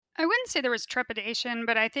I wouldn't say there was trepidation,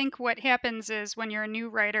 but I think what happens is when you're a new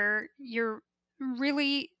writer, you're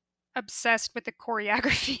really obsessed with the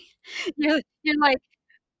choreography. You're like,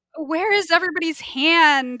 where is everybody's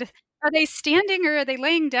hand? Are they standing or are they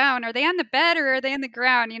laying down? Are they on the bed or are they on the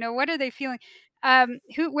ground? What are they feeling?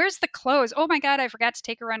 Where's the clothes? Oh my God, I forgot to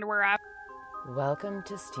take her underwear off. Welcome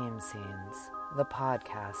to Steam Scenes, the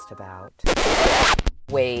podcast about...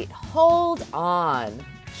 Wait, hold on.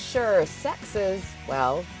 Sure, sex is,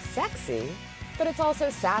 well, sexy, but it's also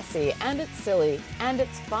sassy, and it's silly, and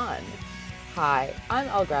it's fun. Hi, I'm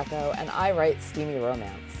El Greco, and I write steamy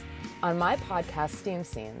romance. On my podcast, Steam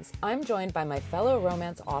Scenes, I'm joined by my fellow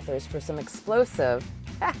romance authors for some explosive,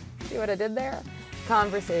 see what I did there?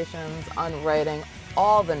 Conversations on writing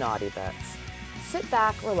all the naughty bits. Sit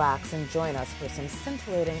back, relax, and join us for some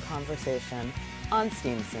scintillating conversation on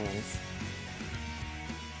Steam Scenes.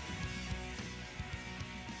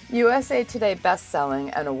 USA Today best-selling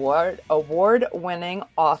and award-winning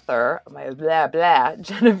author,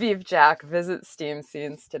 Genevieve Jack visits Steam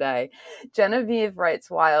Scenes today. Genevieve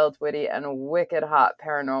writes wild, witty, and wicked hot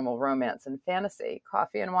paranormal romance and fantasy.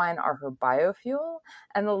 Coffee and wine are her biofuel,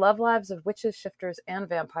 and the love lives of witches, shifters, and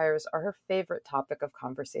vampires are her favorite topic of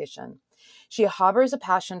conversation. She harbors a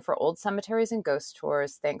passion for old cemeteries and ghost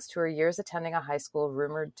tours thanks to her years attending a high school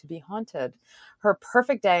rumored to be haunted. Her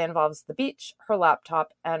perfect day involves the beach, her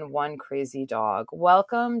laptop, and one crazy dog.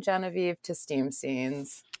 Welcome, Genevieve, to Steam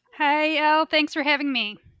Scenes. Hi, Elle. Thanks for having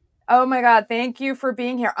me. Oh my God, thank you for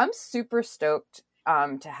being here. I'm super stoked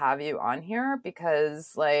to have you on here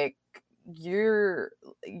because you're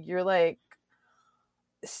like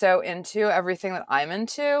so into everything that I'm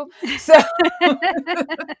into. So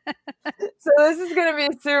so this is going to be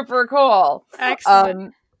super cool.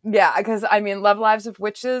 Excellent. Yeah, because I mean, Love Lives of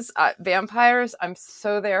Witches, vampires, I'm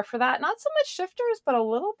so there for that. Not so much shifters, but a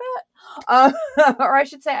little bit. Or I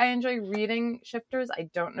should say I enjoy reading shifters. I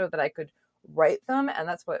don't know that I could write them. And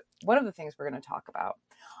that's one of the things we're going to talk about.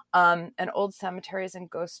 And old cemeteries and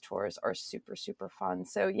ghost tours are super, super fun.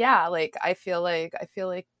 So yeah, I feel like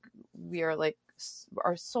we are like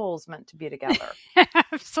our souls meant to be together.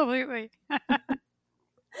 Absolutely.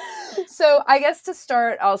 So I guess to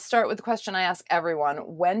start, I'll start with the question I ask everyone.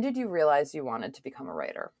 When did you realize you wanted to become a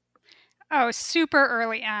writer? Oh, super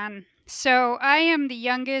early on. So I am the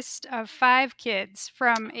youngest of 5 kids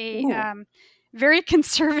from a very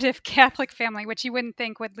conservative Catholic family, which you wouldn't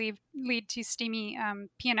think would lead to steamy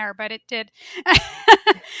PNR, but it did.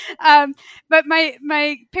 But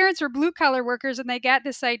my parents were blue collar workers, and they got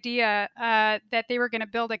this idea that they were going to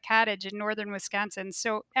build a cottage in northern Wisconsin.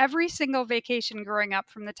 So every single vacation growing up,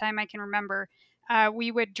 from the time I can remember, we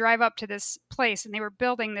would drive up to this place, and they were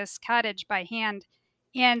building this cottage by hand.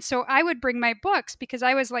 And so I would bring my books because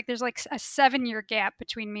I was like, there's like a 7-year gap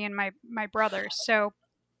between me and my brother. So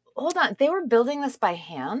hold on, they were building this by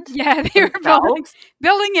hand? yeah, they were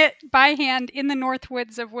building it by hand in the North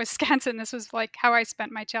Woods of Wisconsin. This was like how I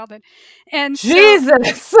spent my childhood. And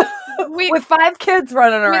Jesus, so with 5 kids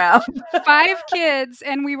running around. 5 kids,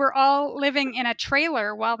 and we were all living in a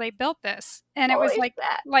trailer while they built this. And it was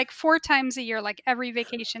like 4 times a year, like every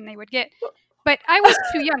vacation they would get. But I was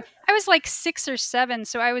too young. I was like 6 or 7,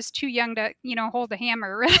 so I was too young to, hold a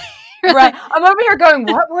hammer. Really. Right. I'm over here going,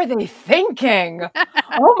 what were they thinking?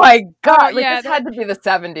 Oh my God. This had to be the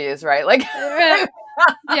 70s, right?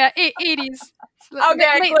 Yeah, 80s.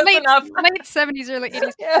 Okay, late enough. Late 70s, early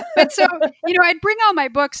 80s. But so, I'd bring all my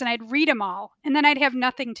books and I'd read them all, and then I'd have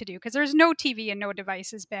nothing to do because there's no TV and no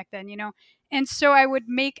devices back then, And so I would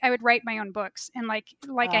write my own books, and I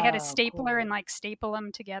had a stapler and staple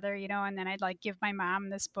them together, and then I'd give my mom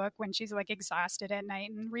this book when she's exhausted at night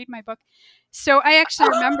and read my book. So I actually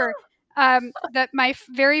remember that my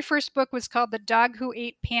very first book was called The Dog Who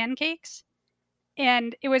Ate Pancakes.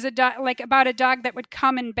 And it was about a dog that would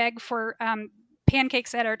come and beg for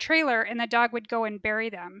pancakes at our trailer, and the dog would go and bury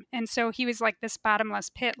them. And so he was like this bottomless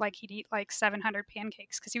pit, like he'd eat 700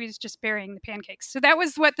 pancakes because he was just burying the pancakes. So that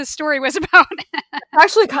was what the story was about.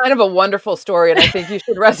 Actually kind of a wonderful story, and I think you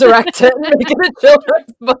should resurrect it and make it a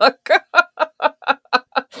children's book.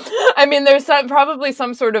 I mean, there's probably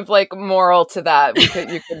some sort of moral to that. You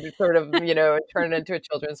could sort of, turn it into a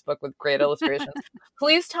children's book with great illustrations.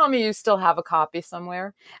 Please tell me you still have a copy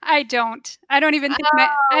somewhere. I don't. I don't even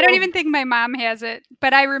think my mom has it,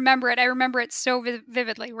 but I remember it. I remember it so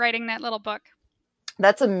vividly, writing that little book.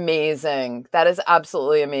 That's amazing. That is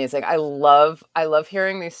absolutely amazing. I love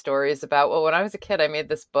hearing these stories about, well, when I was a kid, I made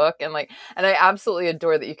this book, and I absolutely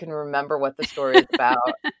adore that you can remember what the story is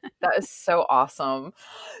about. That is so awesome.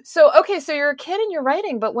 So, okay, so you're a kid and you're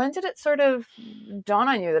writing, but when did it sort of dawn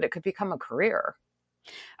on you that it could become a career?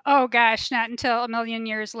 Oh gosh, not until a million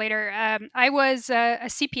years later. I was a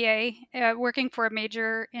CPA working for a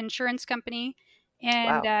major insurance company,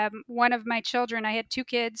 and Wow. one of my children, I had two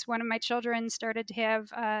kids, one of my children started to have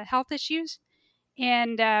health issues,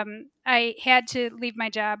 and I had to leave my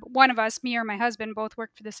job. One of us, me or my husband, both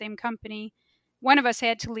worked for the same company. One of us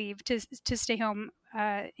had to leave to stay home,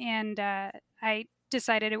 and I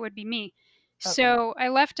decided it would be me. Okay. So I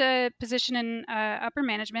left a position in upper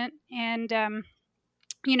management, and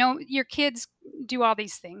you know, your kids do all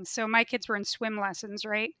these things. So my kids were in swim lessons,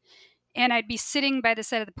 right? And I'd be sitting by the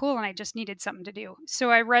side of the pool and I just needed something to do.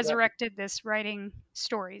 So I Yep. resurrected this writing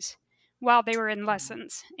stories while they were in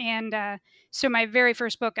lessons. And so my very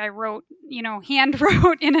first book I wrote, you know, hand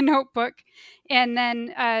wrote in a notebook. And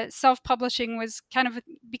then self publishing was kind of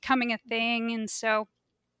becoming a thing. And so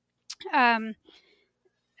um,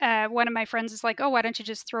 one of my friends is like, "Oh, why don't you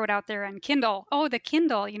just throw it out there on Kindle?" Oh, the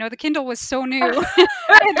Kindle, you know, the Kindle was so new. I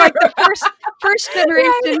had like the first Yeah,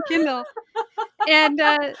 generation Kindle, and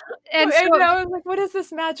I so know. I was like, what is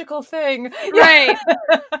this magical thing? right,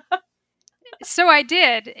 so I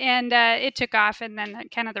did, and it took off, and then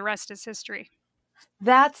kind of the rest is history.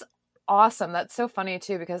 That's awesome. That's so funny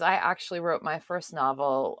too, because I actually wrote my first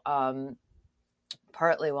novel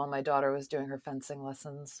partly while my daughter was doing her fencing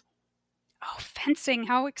lessons. Oh, fencing!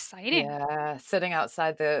 How exciting! Yeah, sitting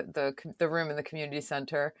outside the room in the community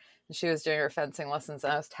center, and she was doing her fencing lessons,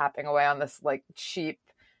 and I was tapping away on this like cheap,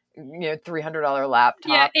 $300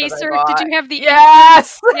 Yeah, laptop that I Acer. Did bought. you have the Acer?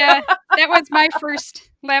 Yes. Yeah, that was my first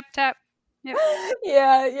laptop. Yep.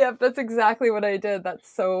 Yeah, that's exactly what I did. That's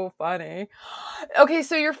so funny. Okay,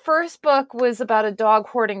 so your first book was about a dog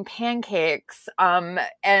hoarding pancakes,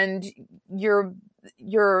 and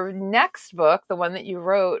your next book, the one that you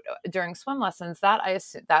wrote during swim lessons, that I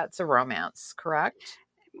assume that's a romance, correct?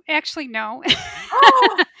 Actually, no.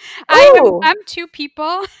 Oh, I'm two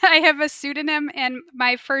people. I have a pseudonym, and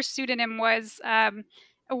my first pseudonym was a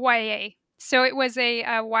YA. So it was a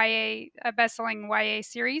YA, a best-selling YA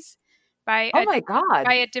series by oh my God.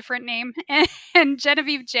 a different name, and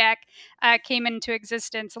Genevieve Jack came into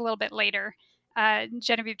existence a little bit later.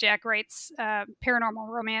 Genevieve Jack writes paranormal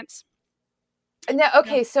romance. Now, So,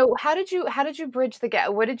 okay, so how did you bridge the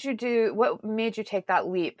gap? What did you do? What made you take that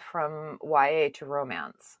leap from YA to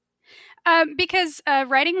romance? because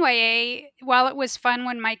writing YA, while it was fun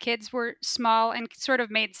when my kids were small and sort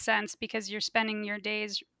of made sense because you're spending your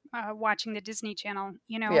days watching the Disney Channel,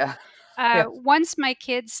 you know, Yeah, yeah. once my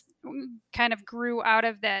kids kind of grew out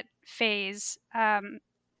of that phase,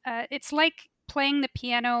 it's like playing the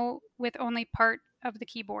piano with only part of the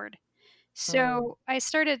keyboard. Mm. So I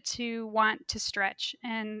started to want to stretch,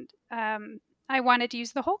 and I wanted to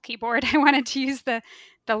use the whole keyboard. I wanted to use the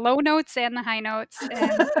low notes and the high notes,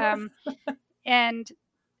 and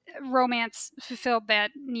romance fulfilled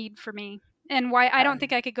that need for me. And why I don't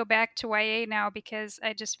think I could go back to YA now because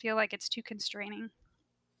I just feel like it's too constraining.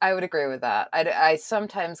 I would agree with that. I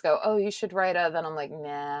sometimes go, oh, you should write a. Then I'm like,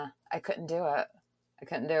 nah, I couldn't do it. I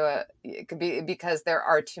couldn't do it. It could be because there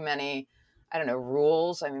are too many, I don't know,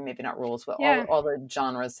 rules. I mean, maybe not rules, but Yeah, all the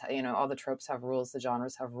genres, all the tropes have rules. The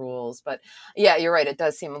genres have rules. But yeah, you're right. It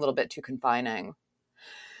does seem a little bit too confining.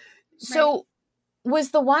 right. So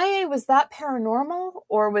was the YA, was that paranormal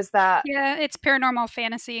or was that Yeah, it's paranormal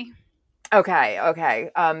fantasy. okay? Okay.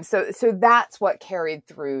 So that's what carried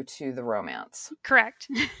through to the romance. Correct.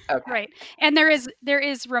 Okay. Right. And there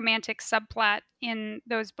is romantic subplot in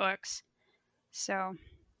those books. So,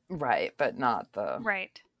 Right, but not the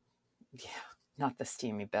right. yeah, not the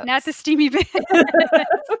steamy Not the bits steamy bit.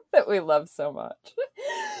 that we love so much.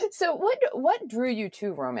 So what drew you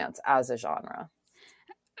to romance as a genre?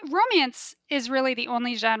 Romance is really the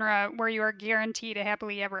only genre where you are guaranteed a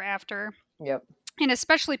happily ever after. Yep. And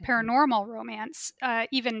especially Mhm. paranormal romance,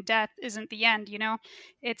 even death isn't the end, you know?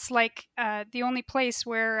 It's like the only place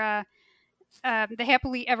where the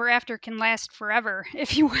happily ever after can last forever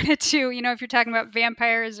if you wanted to. You know, if you're talking about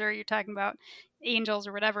vampires or you're talking about angels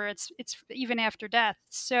or whatever, it's even after death.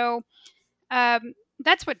 So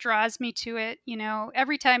that's what draws me to it. You know,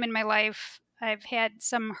 every time in my life I've had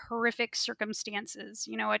some horrific circumstances,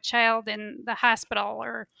 you know, a child in the hospital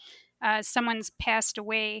or someone's passed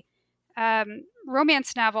away.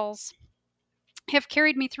 Romance novels have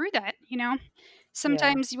carried me through that, you know.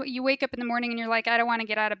 Yeah. Sometimes you wake up in the morning and you're like, I don't want to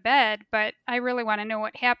get out of bed, but I really want to know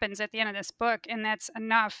what happens at the end of this book. And that's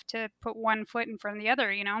enough to put one foot in front of the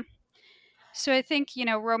other, you know. So I think, you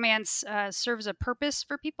know, romance serves a purpose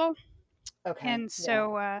for people. Okay. And Yeah.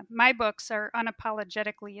 so my books are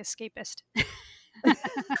unapologetically escapist.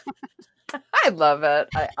 I love it.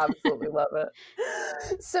 I absolutely love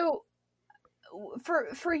it. So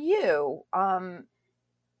for you,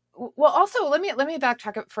 Well, also let me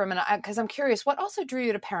backtrack it for a minute because I'm curious. What also drew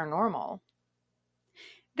you to paranormal?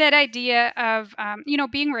 That idea of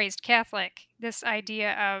being raised Catholic, this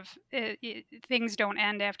idea of things don't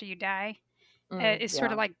end after you die, is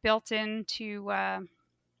sort Yeah. of like built into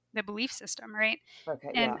the belief system, right?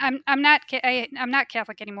 Okay. And Yeah. I'm not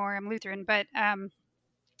Catholic anymore. I'm Lutheran, but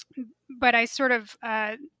I sort of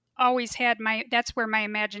always had that's where my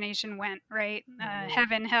imagination went, right? Mhm.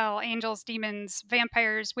 Heaven, hell, angels, demons,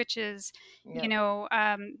 vampires, witches. You Yep. know,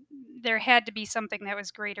 there had to be something that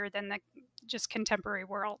was greater than the just contemporary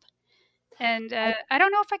world. And I, I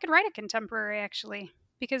don't know if I could write a contemporary actually,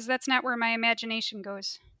 because that's not where my imagination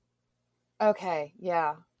goes. okay.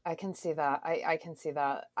 Yeah. I can see that. I can see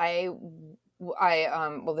that.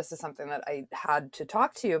 Well, this is something that I had to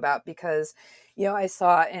talk to you about because, I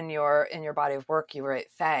saw in your body of work, you write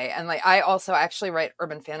fae, and like, I also actually write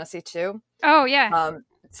urban fantasy too. Oh yeah,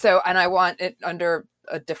 And I want it under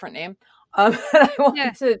a different name. And I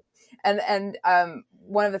yeah. want to, and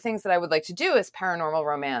one of the things that I would like to do is paranormal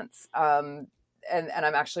romance. And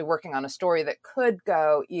I'm actually working on a story that could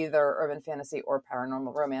go either urban fantasy or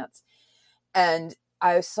paranormal romance. And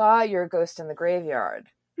I saw your Ghost in the Graveyard,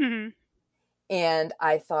 Hmm. and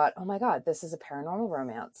I thought, oh my God, this is a paranormal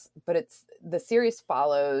romance. But the series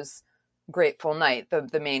follows Grateful Night,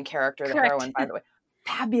 the main character, the Correct. heroine, by the way.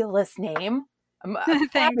 Fabulous name. A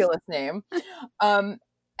Thanks. fabulous name. Um,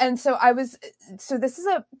 and so this is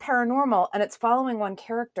a paranormal, and it's following one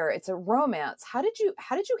character. It's a romance. How did you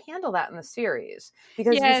handle that in the series?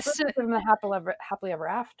 Because you're Yes. supposed to give them a happily ever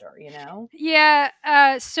after, you know?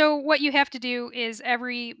 Yeah. So what you have to do is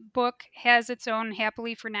every book has its own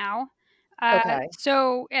happily for now. Okay.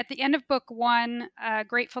 So at the end of book one,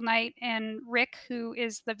 Grateful Night and Rick, who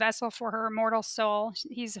is the vessel for her immortal soul,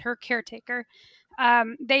 he's her caretaker.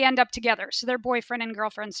 They end up together, so they're boyfriend and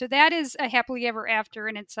girlfriend. So that is a happily ever after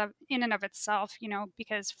in and of itself,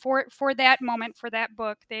 because for that moment, for that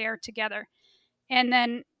book, they are together. And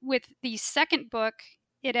then with the second book,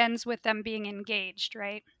 it ends with them being engaged,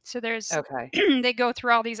 right? So there's Okay. they go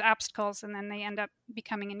through all these obstacles and then they end up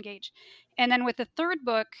becoming engaged. And then with the third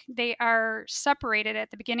book, they are separated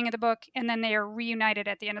at the beginning of the book and then they are reunited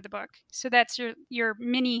at the end of the book. So that's your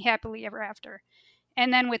mini happily ever after.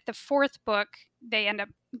 And then with the fourth book, they end up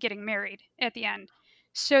getting married at the end.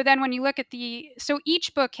 So then when you look at so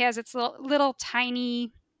each book has its little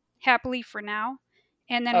tiny happily for now.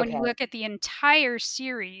 And then when you Okay. look at the entire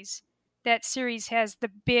series, that series has the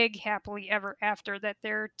big happily ever after, that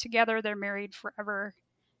they're together, they're married forever.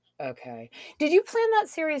 Okay. Did you plan that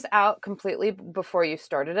series out completely before you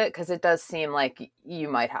started it? Because it does seem like you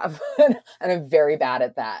might have, and I'm very bad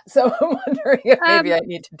at that. So I'm wondering if maybe Um, I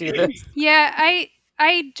need to do this. yeah,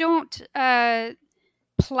 I don't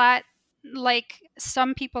plot like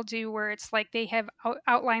some people do, where it's like they have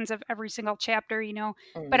outlines of every single chapter,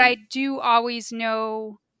 but Hmm. I do always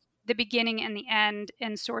know the beginning and the end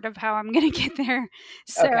and sort of how I'm going to get there.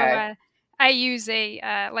 So Okay. I use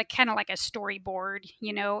a like kind of like a storyboard,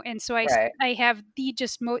 and so Right. I have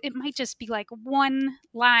it might just be like one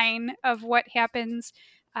line of what happens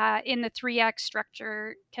in the three act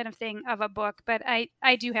structure kind of thing of a book, but I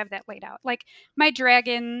do have that laid out. Like my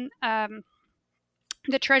dragon,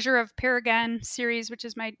 the Treasure of Paragon series, which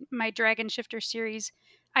is my Dragon Shifter series,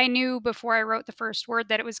 I knew before I wrote the first word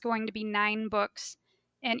that it was going to be 9 books,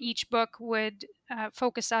 and each book would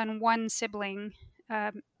focus on one sibling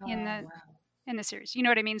in Oh, the wow. series. You know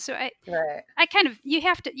what I mean? So Right. I kind of you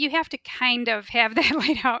have to kind of have that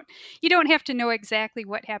laid out. You don't have to know exactly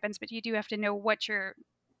what happens, but you do have to know what you're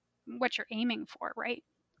aiming for, right?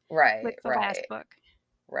 With Right. the last Right. book.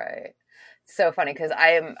 Right. So funny because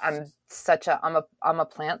I'm a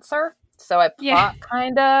plantser. So I Yeah, plot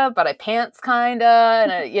kind of, but I pants kind of,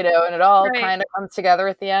 and it all right. kind of comes together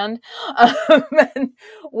at the end. And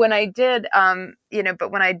when I did,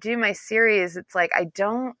 but when I do my series, it's like I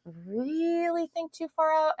don't really think too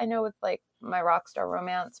far out. I know with like my my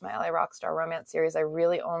LA Rockstar Romance series, I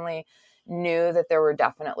really only knew that there were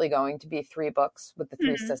definitely going to be 3 books with the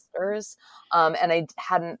 3 sisters. And I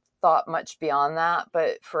hadn't thought much beyond that,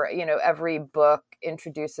 but for every book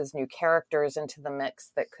introduces new characters into the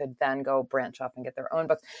mix that could then go branch off and get their own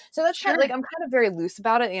books. So that's kind of like, Sure. I'm kind of very loose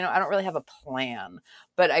about it. I don't really have a plan,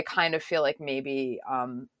 but I kind of feel like maybe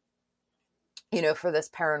for this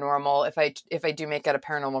paranormal, if I do make it a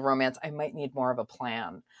paranormal romance, I might need more of a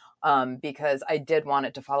plan, because I did want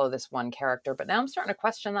it to follow this one character, but now I'm starting to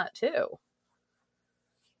question that too.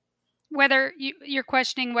 Whether you're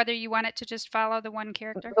questioning whether you want it to just follow the one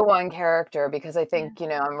character. The one character, because I Yeah. think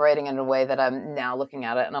I'm writing in a way that I'm now looking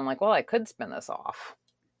at it and I'm like, well, I could spin this off.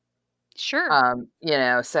 Sure.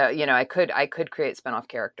 So, I could create spinoff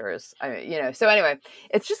characters. So anyway,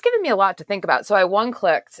 it's just given me a lot to think about. So I one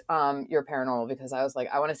clicked your paranormal because I was like,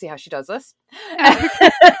 I want to see how she does this.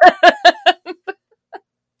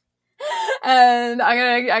 And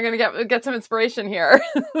I'm gonna get some inspiration here.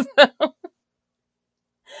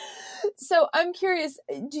 So I'm curious,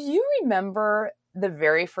 do you remember the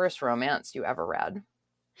very first romance you ever read?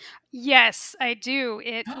 Yes, I do.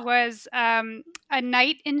 It was A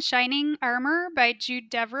Knight in Shining Armor by Jude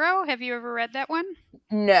Deveraux. Have you ever read that one?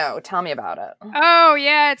 No, tell me about it. Oh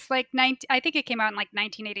yeah, it's like 19, I think it came out in like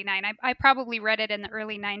 1989. I probably read it in the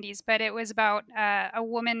early 90s, but it was about a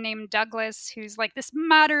woman named Douglas who's like this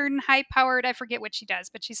modern, high-powered. I forget what she does,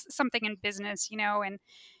 but she's something in business, and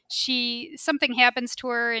something happens to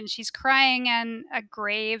her, and she's crying on a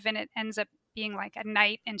grave, and it ends up being like a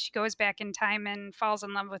knight, and she goes back in time and falls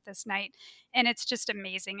in love with this knight, and it's just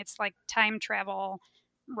amazing. It's like time travel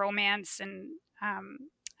romance, and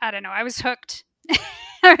I don't know. I was hooked.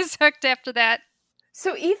 I was hooked after that.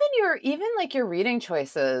 So even like your reading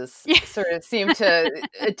choices Yeah. sort of seem to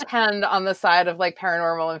tend on the side of like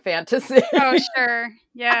paranormal and fantasy. Oh, sure.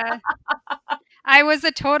 Yeah. I was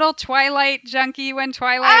a total Twilight junkie when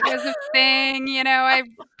Twilight was a thing. I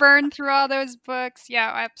burned through all those books.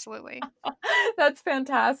 Yeah, absolutely. That's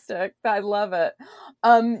fantastic. I love it.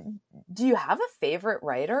 Do you have a favorite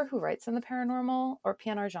writer who writes in the paranormal or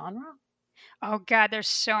PNR genre? Oh God, there's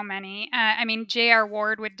so many. I mean, J.R.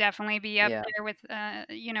 Ward would definitely be up Yeah. there with,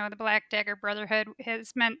 the Black Dagger Brotherhood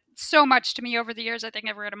has meant so much to me over the years. I think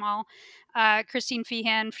I've read them all. Christine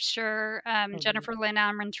Feehan, for sure. Jennifer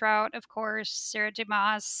Lynn Trout, of course. Sarah J.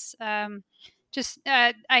 Maas. I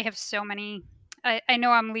have so many. I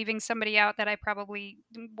know I'm leaving somebody out that I probably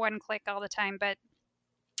one click all the time, but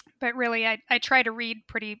really, I try to read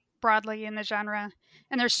pretty broadly in the genre,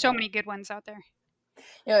 and there's so many good ones out there.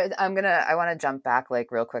 I want to jump back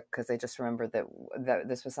like real quick because I just remembered that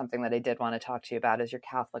this was something that I did want to talk to you about is your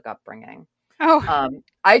Catholic upbringing. Oh,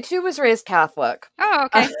 I too was raised Catholic. oh,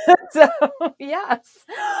 okay. So yes.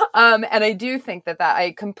 And I do think that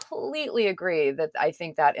I completely agree that I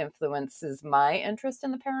think that influences my interest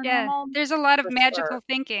in the paranormal. Yeah, there's a lot of magical sure.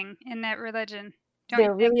 thinking in that religion.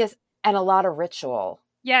 There really is. And a lot of ritual.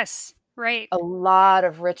 Yes, right. A lot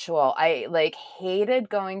of ritual. I like hated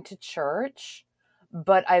going to church,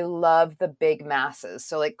 but I love the big masses.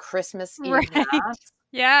 So like Christmas Eve Right. Mass.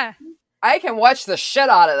 Yeah. I can watch the shit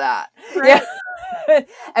out of that. Right. Yeah.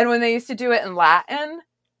 And when they used to do it in Latin,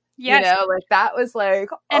 yes. like that was like,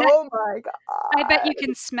 and oh my God. I bet you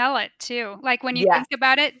can smell it too. Like when you Yes. think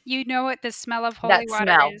about it, you know what the smell of holy water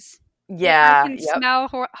smell. is. Yeah. You can smell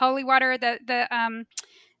holy water, the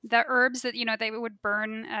herbs that, they would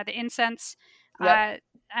burn, the incense,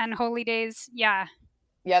 on holy days. Yeah.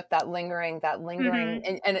 Yep, that lingering,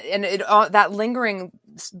 Mm-hmm. and it that lingering.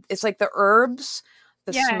 It's like the herbs,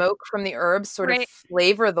 the smoke from the herbs, sort of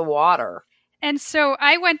flavor the water. And so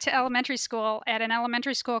I went to elementary school at an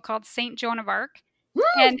elementary school called St. Joan of Arc.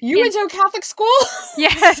 And you went to a Catholic school?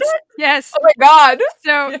 Yes, yes. Oh my God!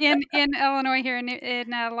 So in Illinois, here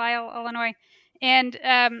in Lisle, Illinois, and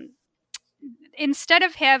instead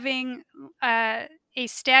of having a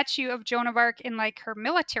statue of Joan of Arc in like her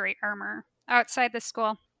military armor outside the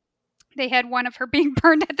school, they had one of her being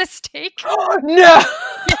burned at the stake. Oh no!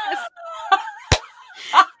 Yes.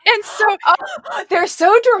 And so they're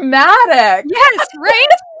so dramatic. Yes, right?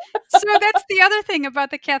 So that's the other thing about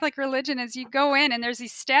the Catholic religion is you go in and there's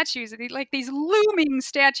these statues, like these looming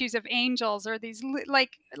statues of angels, or these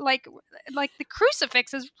like the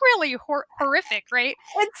crucifix is really horrific, right?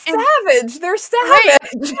 It's savage. They're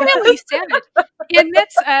savage. Right, really savage. And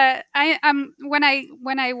that's when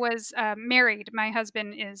I was married, my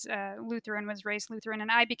husband is Lutheran, was raised Lutheran,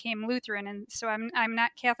 and I became Lutheran, and so I'm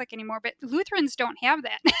not Catholic anymore. But Lutherans don't have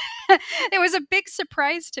that. It was a big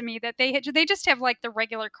surprise to me that they just have like the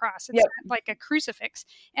regular cross. It's not like a crucifix,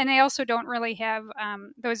 and they also don't really have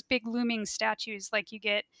those big looming statues like you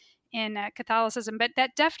get in Catholicism. But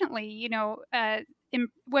that definitely,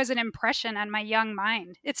 was an impression on my young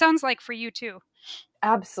mind. It sounds like for you too.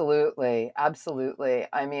 Absolutely.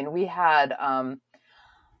 I mean, we had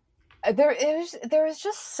there was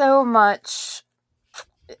just so much.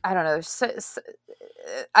 I don't know.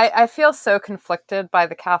 I feel so conflicted by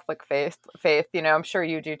the Catholic faith. I'm sure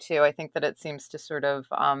you do too. I think that it seems to sort of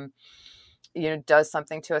does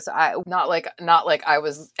something to us. Not like I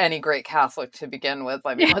was any great Catholic to begin with.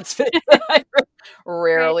 I mean, let's face it, I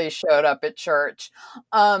rarely showed up at church.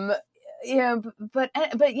 But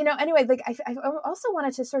anyway, like I also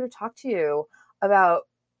wanted to sort of talk to you about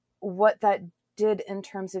what that did in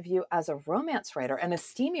terms of you as a romance writer, and a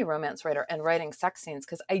steamy romance writer, and writing sex scenes,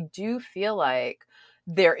 because I do feel like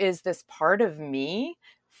there is this part of me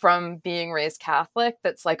from being raised Catholic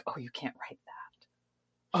that's like, oh, you can't write that.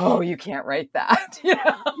 Oh, you can't write that. You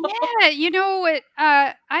know? Yeah, you know what?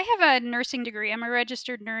 I have a nursing degree. I'm a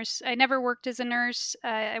registered nurse. I never worked as a nurse.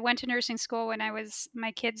 I went to nursing school when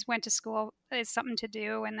my kids went to school as something to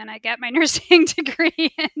do, and then I got my nursing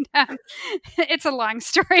degree. And it's a long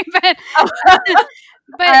story, but I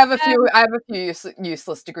but have a few. I have a few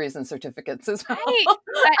useless degrees and certificates as well.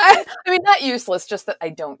 I, I mean, not useless, just that I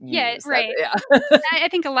don't yeah, use. right. Yeah. I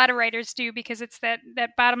think a lot of writers do, because it's that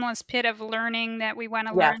bottomless pit of learning that we want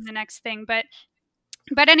to Yes. learn the next thing. But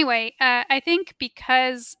anyway, I think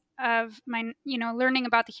because of my, learning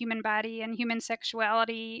about the human body and human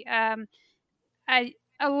sexuality, I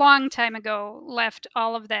a long time ago left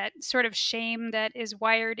all of that sort of shame that is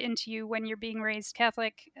wired into you when you're being raised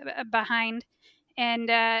Catholic behind.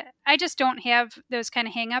 And I just don't have those kind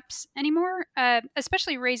of hangups anymore,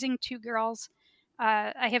 especially raising two girls.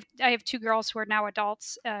 I have two girls who are now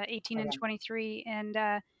adults, 18 and 23,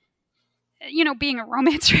 and being a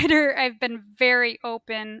romance writer, I've been very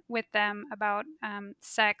open with them about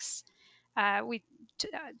sex. We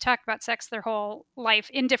talked about sex their whole life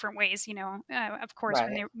in different ways. Of course,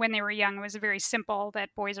 Right. when they were young, it was very simple that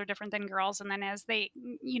boys are different than girls, and then as they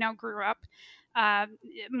grew up, uh,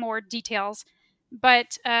 more details.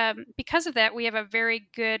 But because of that, we have a very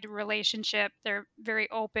good relationship. They're very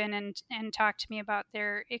open and talk to me about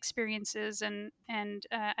their experiences, and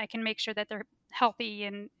I can make sure that they're healthy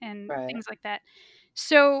and Right. things like that.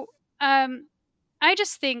 So I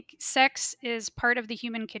just think sex is part of the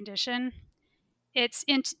human condition. It's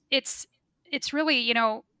in, it's really,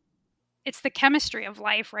 it's the chemistry of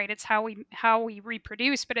life, right? It's how we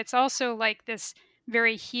reproduce, but it's also like this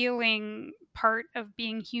very healing part of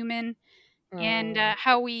being human, and Mm,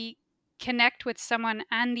 how we connect with someone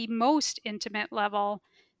on the most intimate level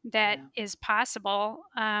that yeah. is possible.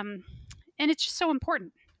 And it's just so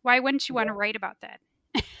important. Why wouldn't you want to Yeah. write about that?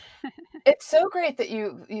 It's so great that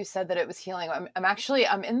you said that it was healing.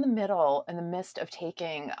 I'm in the midst of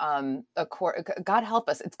taking a course. God help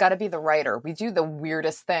us, it's got to be the writer. We do the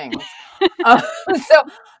weirdest things. Um, so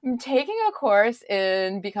I'm taking a course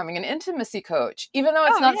in becoming an intimacy coach, even though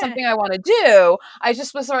it's Oh not yeah, something I want to do. I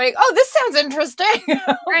just was like, oh, this sounds interesting.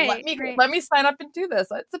 let right, me right. let me sign up and do this.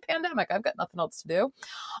 It's a pandemic. I've got nothing else to do.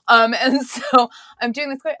 And so I'm doing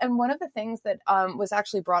this. And one of the things that was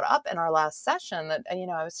actually brought up in our last session that,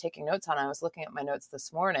 I was taking notes on, I was looking at my notes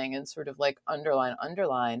this morning and sort of like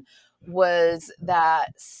underline, was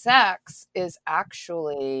that sex is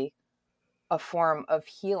actually a form of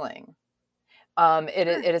healing. Sure.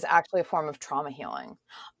 It is actually a form of trauma healing.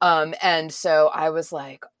 And so I was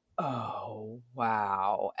like, oh,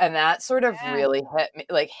 wow. And that sort of Yeah. really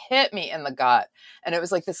hit me in the gut. And it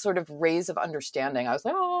was like this sort of raise of understanding. I was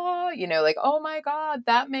like, oh, like, oh my God,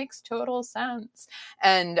 that makes total sense.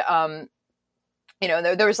 And,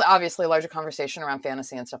 there was obviously a larger conversation around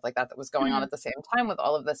fantasy and stuff like that was going on Mhm. at the same time with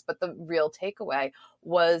all of this. But the real takeaway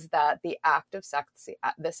was that the act of sex,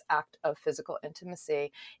 this act of physical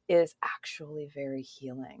intimacy, is actually very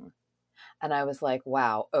healing. And I was like,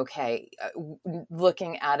 wow, okay.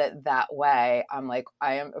 Looking at it that way, I'm like,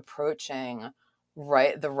 I am approaching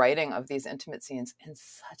the writing of these intimate scenes in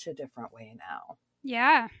such a different way now.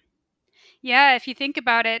 Yeah. Yeah, if you think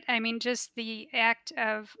about it, I mean, just the act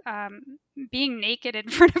of being naked in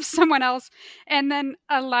front of someone else, and then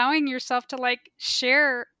allowing yourself to like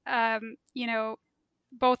share,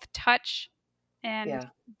 both touch and Yeah.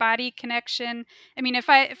 body connection. I mean, if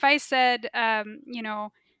I said,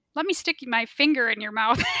 let me stick my finger in your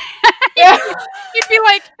mouth, Yeah. you'd be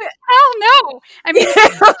like, hell no. I mean,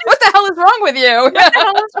 What the hell is wrong with you? what the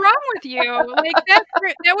hell is wrong with you? Like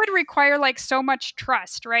that would require like so much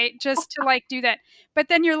trust, right? Just to like do that. But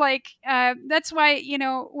then you're like, that's why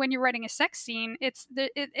when you're writing a sex scene, it's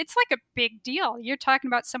like a big deal. You're talking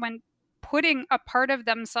about someone putting a part of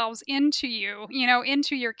themselves into you,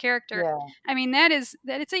 into your character. Yeah. I mean, that it's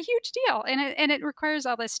a huge deal, and it requires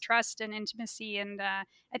all this trust and intimacy, and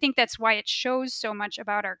I think that's why it shows so much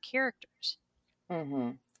about our characters.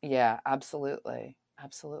 Mm-hmm. Yeah, absolutely.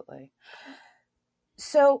 Absolutely.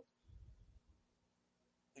 So,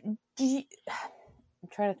 do you, I'm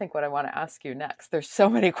trying to think what I want to ask you next. There's so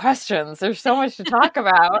many questions. There's so much to talk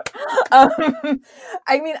about.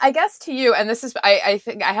 I mean, I guess to you, and this is, I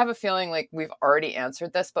think I have a feeling like we've already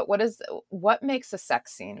answered this, but what makes a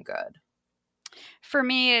sex scene good? For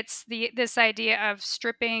me, it's this idea of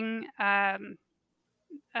stripping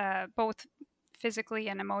both physically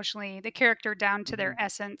and emotionally the character down to Mm-hmm. their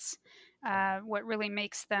essence, Yeah. what really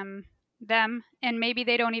makes them them, and maybe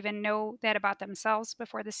they don't even know that about themselves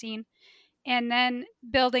before the scene, and then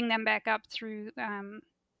building them back up through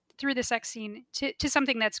the sex scene to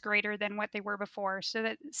something that's greater than what they were before, so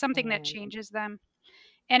that something that Mm, changes them,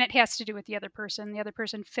 and it has to do with the other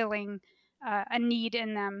person filling a need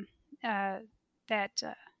in them uh, that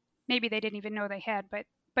maybe they didn't even know they had,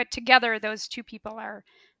 but together those two people are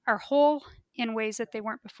whole in ways that they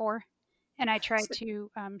weren't before, and I try So,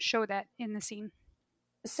 to show that in the scene.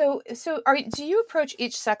 do you approach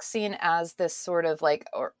each sex scene as this sort of like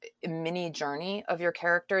or mini journey of your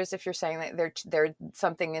characters? If you're saying that they're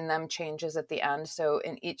something in them changes at the end, so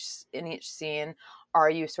in each scene, are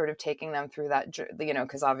you sort of taking them through that,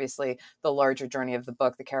 because obviously the larger journey of the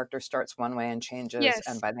book, the character starts one way and changes,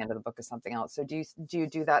 and Yes. by the end of the book is something else. So do you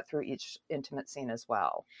do that through each intimate scene as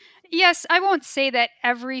well? Yes, I won't say that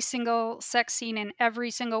every single sex scene in every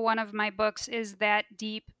single one of my books is that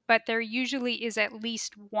deep, but there usually is at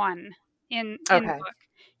least one in the Okay. book.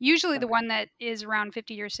 Usually the Okay. one that is around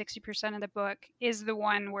 50 or 60% of the book is the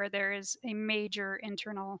one where there is a major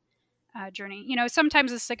internal journey. You know,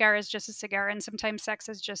 sometimes a cigar is just a cigar, and sometimes sex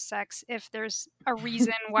is just sex. If there's a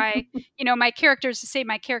reason why, my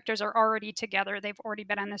characters are already together, they've already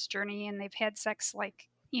been on this journey and they've had sex like,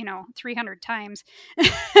 300 times,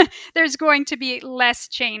 there's going to be less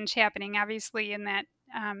change happening, obviously, in that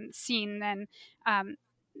scene than um,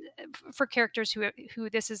 for characters who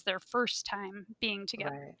this is their first time being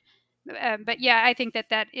together. Right. But yeah, I think that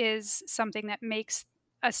that is something that makes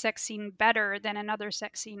a sex scene better than another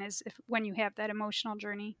sex scene is when you have that emotional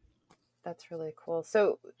journey. That's really cool.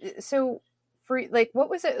 So for like, what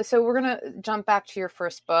was it? So we're gonna jump back to your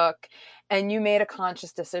first book, and you made a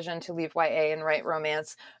conscious decision to leave YA and write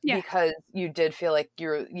romance Yeah. because you did feel like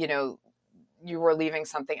you were leaving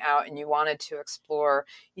something out, and you wanted to explore,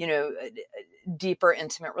 deeper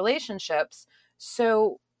intimate relationships.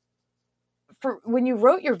 So for when you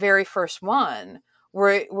wrote your very first one,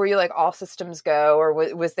 were you like all systems go, or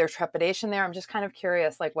was there trepidation there? I'm just kind of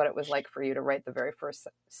curious, like what it was like for you to write the very first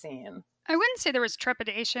scene. I wouldn't say there was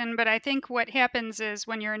trepidation, but I think what happens is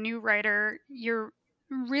when you're a new writer, you're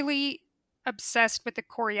really obsessed with the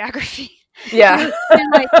choreography. Yeah.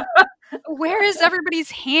 You're like, where is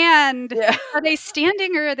everybody's hand? Yeah. Are they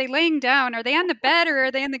standing or are they laying down? Are they on the bed or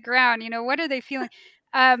are they on the ground? What are they feeling?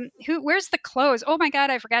 Where's the clothes? Oh my God,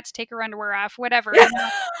 I forgot to take her underwear off. Whatever.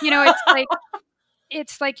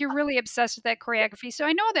 It's like you're really obsessed with that choreography. So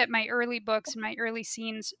I know that my early books and my early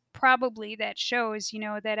scenes probably that shows,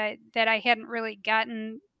 that I hadn't really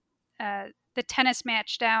gotten the tennis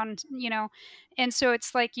match down, and so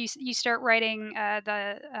it's like you start writing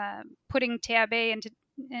the putting tab A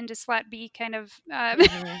into slot B kind of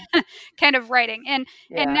Hmm. kind of writing, and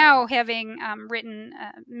Yeah. now having written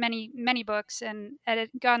many books and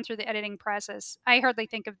gone through the editing process, I hardly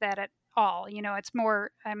think of that at all. It's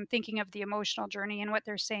more I'm thinking of the emotional journey and what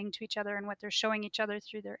they're saying to each other and what they're showing each other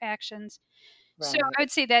through their actions. So Right. I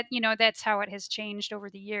would say that, that's how it has changed over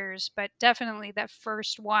the years, but definitely that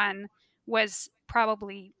first one was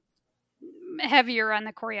probably heavier on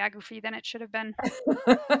the choreography than it should have been.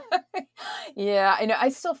 Yeah, I know. I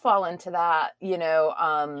still fall into that,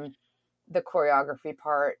 the choreography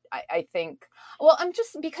part. I think, well, I'm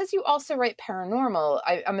just because you also write paranormal,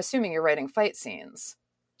 I'm assuming you're writing fight scenes.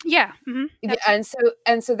 Yeah, Yeah, absolutely.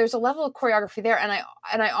 and so there's a level of choreography there, and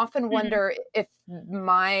I often Hmm. wonder if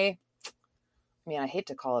my I mean, I hate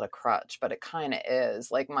to call it a crutch, but it kind of is.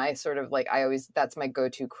 Like my sort of like I always that's my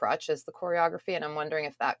go-to crutch is the choreography, and I'm wondering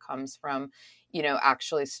if that comes from,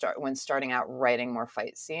 actually starting out writing more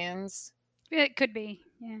fight scenes, It could be.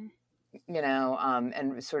 Yeah.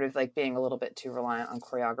 and sort of like being a little bit too reliant on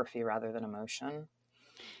choreography rather than emotion.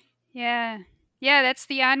 Yeah. Yeah, that's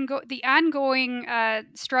the ongoing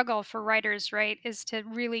struggle for writers, right? Is to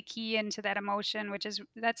really key into that emotion, which is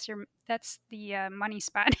that's the money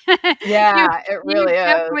spot. you Yeah, it you really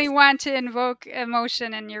definitely is. want to invoke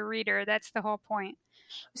emotion in your reader. That's the whole point.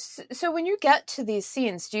 So when you get to these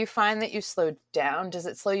scenes, do you find that you slow down? Does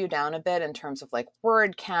it slow you down a bit in terms of like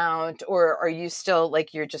word count, or are you still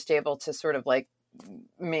like you're just able to sort of like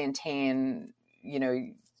maintain, you know,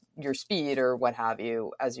 your speed or what have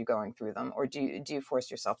you as you're going through them, or do you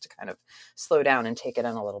force yourself to kind of slow down and take it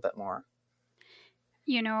in a little bit more?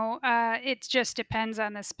 It just depends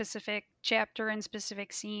on the specific chapter and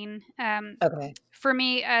specific scene. Okay. For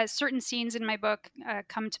me, certain scenes in my book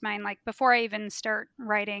come to mind. Like before I even start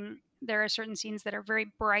writing, there are certain scenes that are very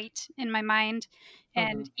bright in my mind Hmm.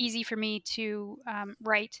 and easy for me to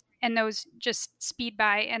write, and those just speed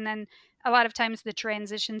by. And then a lot of times the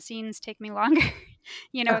transition scenes take me longer.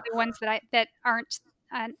 The ones that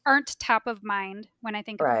aren't top of mind when I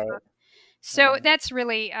think of the Right. book. So Right. that's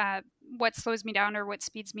really what slows me down or what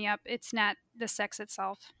speeds me up. It's not the sex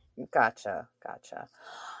itself. Gotcha.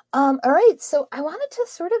 All right. So I wanted to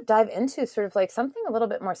sort of dive into sort of like something a little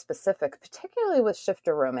bit more specific, particularly with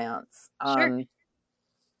shifter romance. Sure.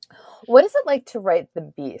 What is it like to write the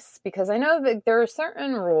beasts? Because I know that there are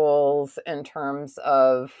certain rules in terms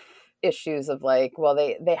of issues of like, well,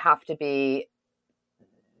 they have to be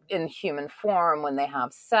in human form when they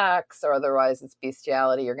have sex, or otherwise it's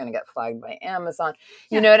bestiality. You're going to get flagged by Amazon.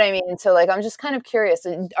 You know what I mean? So like, I'm just kind of curious.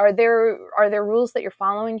 Are there rules that you're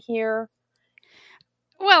following here?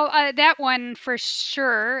 Well, that one for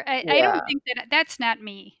sure. I don't think that's not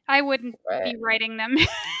me. I wouldn't be writing them.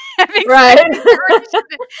 But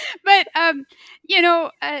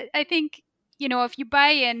I think if you buy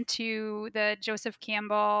into the Joseph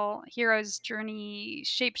Campbell hero's journey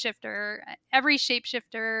shapeshifter, every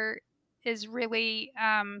shapeshifter is really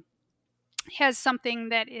has something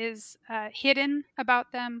that is hidden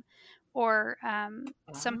about them, or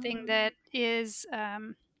something that is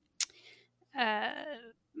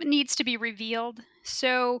needs to be revealed.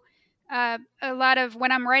 So a lot of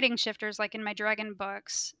when I'm writing shifters, like in my dragon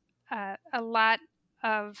books, a lot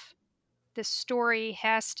of the story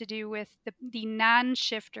has to do with the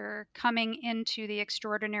non-shifter coming into the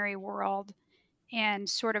extraordinary world and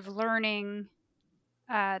sort of learning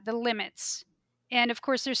the limits. And of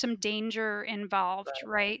course, there's some danger involved,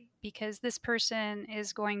 right? Because this person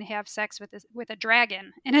is going to have sex with a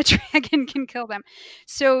dragon, and a dragon can kill them.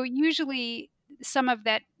 So usually, some of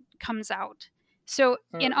that comes out. So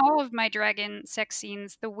in all of my dragon sex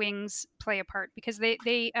scenes, the wings play a part, because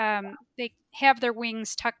they have their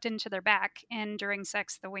wings tucked into their back, and during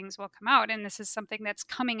sex, the wings will come out, and this is something that's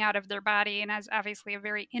coming out of their body, and is obviously a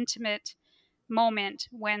very intimate moment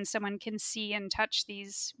when someone can see and touch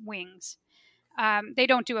these wings. They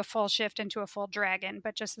don't do a full shift into a full dragon,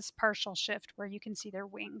 but just this partial shift where you can see their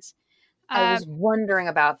wings. I was wondering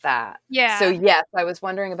about that. Yeah. So yes, I was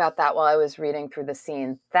wondering about that while I was reading through the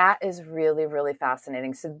scene. That is really, really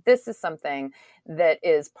fascinating. So this is something that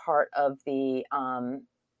is part of the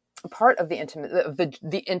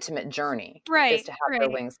intimate journey, right? Is to have their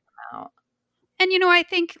wings come out. And I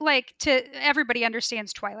think everybody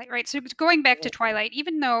understands Twilight, right? So going back to Twilight,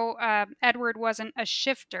 even though Edward wasn't a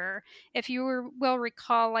shifter, if you will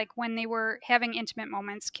recall, like when they were having intimate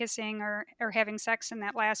moments, kissing or having sex in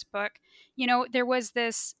that last book, there was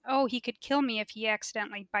this, oh, he could kill me if he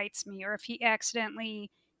accidentally bites me, or if he accidentally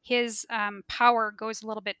his power goes a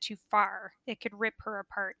little bit too far, it could rip her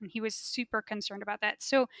apart, and he was super concerned about that.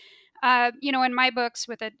 So in my books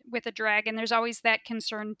with a dragon, there's always that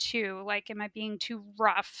concern too. Like, am I being too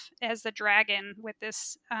rough as the dragon with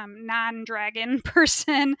this non-dragon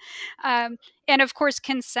person? And of course,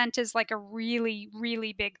 consent is like a really,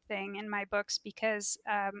 really big thing in my books, because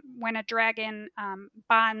when a dragon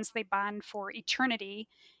bonds, they bond for eternity,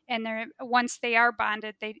 and once they are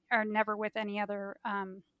bonded, they are never with any other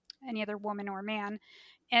woman or man.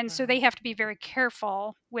 And so they have to be very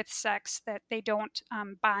careful with sex that they don't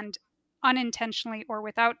bond unintentionally or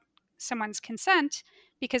without someone's consent,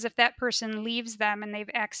 because if that person leaves them and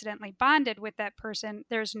they've accidentally bonded with that person,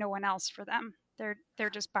 there's no one else for them.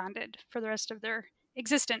 They're just bonded for the rest of their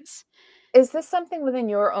existence. Is this something within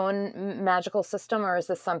your own magical system, or is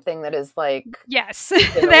this something that is like... Yes,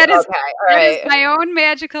 that is my own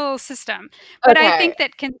magical system. But I think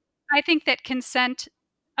that consent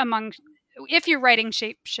among, if you're writing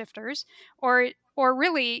shapeshifters, or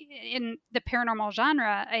really in the paranormal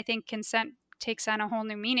genre, I think consent takes on a whole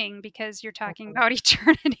new meaning, because you're talking about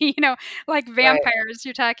eternity, like vampires,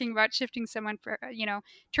 you're talking about shifting someone for,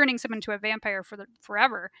 turning someone to a vampire for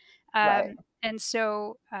forever. And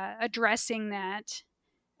so addressing that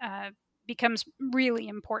becomes really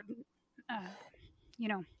important,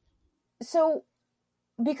 So,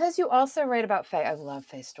 because you also write about fae, I love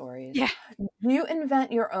fae stories. Yeah. Do you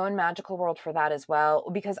invent your own magical world for that as well?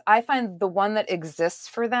 Because I find the one that exists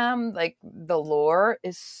for them, like the lore,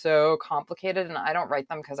 is so complicated, and I don't write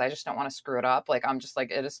them because I just don't want to screw it up. Like, I'm just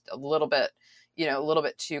like, it is a little bit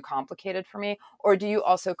too complicated for me. Or do you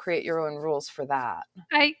also create your own rules for that?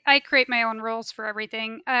 I create my own rules for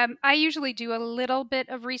everything. I usually do a little bit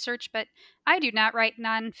of research, but I do not write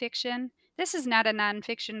nonfiction. This is not a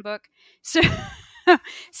nonfiction book.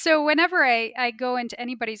 So whenever I go into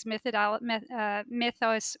anybody's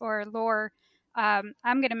mythos or lore, I'm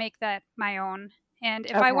going to make that my own. And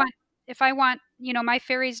if I want, my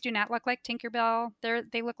fairies do not look like Tinkerbell.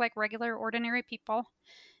 They look like regular, ordinary people,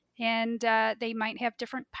 and they might have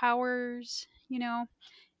different powers,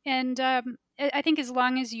 And I think as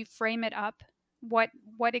long as you frame it up, what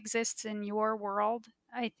exists in your world,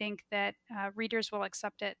 I think that readers will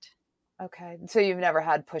accept it. Okay. So you've never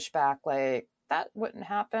had pushback like that wouldn't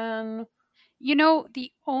happen? You know,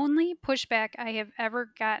 the only pushback I have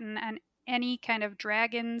ever gotten on any kind of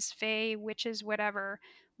dragons, fae, witches, whatever,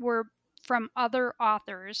 were from other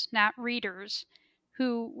authors, not readers,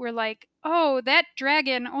 who were like, "Oh, that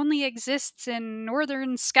dragon only exists in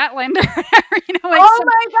northern Scotland," or whatever. Like Oh some,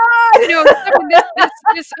 my someone god.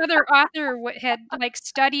 this other author had like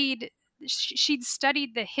studied. She'd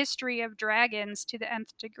studied the history of dragons to the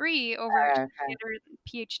nth degree over. She Okay. did her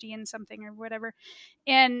PhD in something or whatever,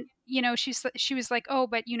 and she was like, oh,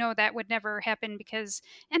 but that would never happen because,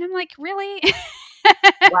 and I'm like, really?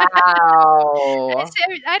 Wow.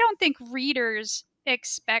 I don't think readers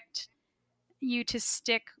expect you to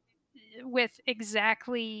stick with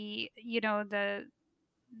exactly the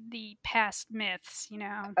past myths.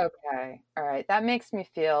 Okay. All right. That makes me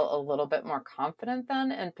feel a little bit more confident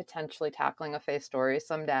then in potentially tackling a face story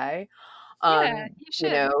someday. Yeah, you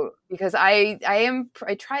should. Because I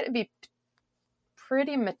try to be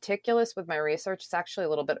pretty meticulous with my research. It's actually a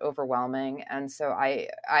little bit overwhelming. And so I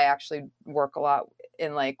actually work a lot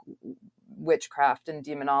in like witchcraft and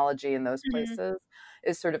demonology and those Mhm. places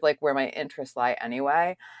is sort of like where my interests lie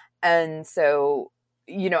anyway. And so,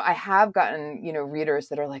 I have gotten, readers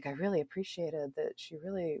that are like, I really appreciated that she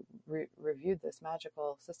really reviewed this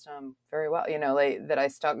magical system very well, like that I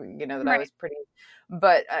stuck, that I Right. was pretty,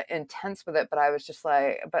 but intense with it. But I was just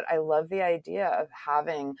like, but I love the idea of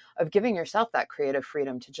giving yourself that creative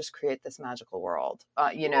freedom to just create this magical world,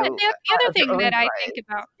 Yeah, the other of your thing own that I think device.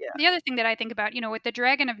 about, Yeah. with the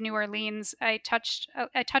Dragon of New Orleans, I touch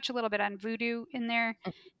a little bit on voodoo in there,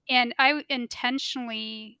 and I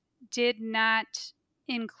intentionally did not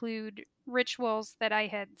include rituals that I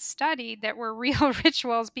had studied that were real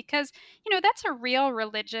rituals because, that's a real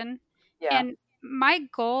religion, Yeah. and my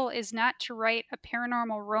goal is not to write a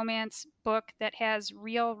paranormal romance book that has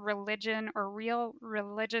real religion or real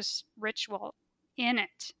religious ritual in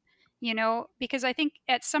it, because I think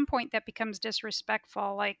at some point that becomes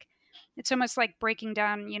disrespectful. Like it's almost like breaking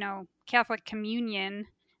down, Catholic communion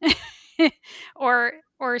or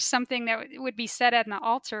something that would be said at an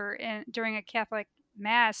altar during a Catholic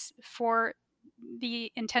mass for the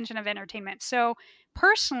intention of entertainment. So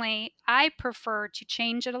personally, I prefer to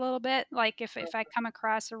change it a little bit. Like if I come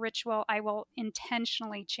across a ritual, I will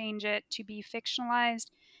intentionally change it to be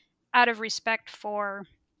fictionalized out of respect for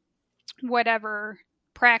whatever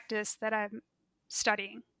practice that I'm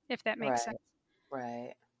studying, if that makes sense. Right.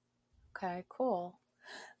 Right. Okay, cool.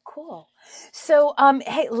 Cool. So,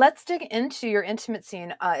 hey, let's dig into your intimate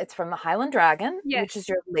scene. It's from the Highland Dragon, which is Yes.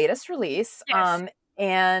 your latest release. Yes.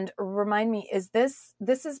 And remind me, this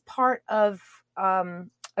is part of a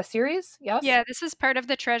series? Yes. Yeah, this is part of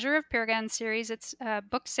the Treasure of Paragon series. It's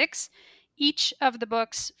book 6. Each of the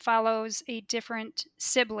books follows a different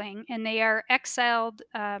sibling, and they are exiled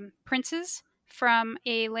princes from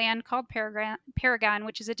a land called Paragon,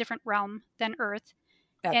 which is a different realm than Earth.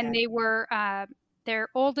 And Okay. they were their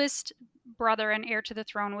oldest brother and heir to the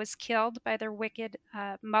throne was killed by their wicked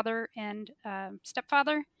mother and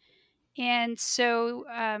stepfather, and so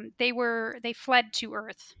they fled to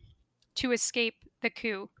Earth to escape the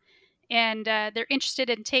coup, and they're interested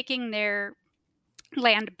in taking their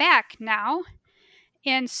land back now.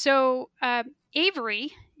 And so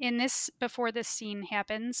Avery, in this before this scene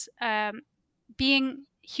happens, being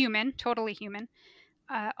human, totally human,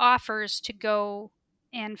 offers to go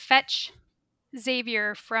and fetch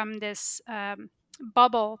Xavier from this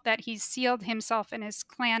bubble that he's sealed himself and his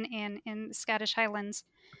clan in the Scottish Highlands,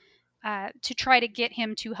 to try to get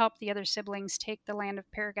him to help the other siblings take the land of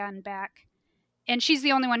Paragon back. And she's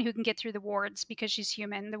the only one who can get through the wards because she's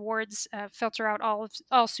human. The wards filter out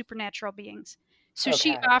all supernatural beings. So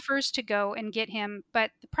she Okay. offers to go and get him,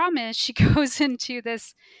 but the problem is she goes into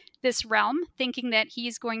this realm thinking that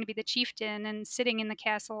he's going to be the chieftain and sitting in the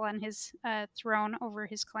castle on his throne over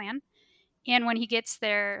his clan. And when she gets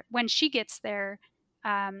there,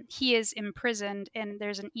 he is imprisoned, and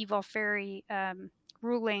there's an evil fairy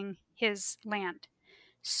ruling his land.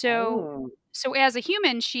 So, Oh. so as a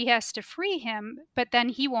human, she has to free him, but then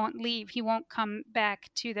he won't leave. He won't come back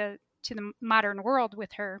to the modern world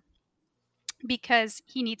with her because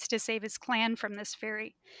he needs to save his clan from this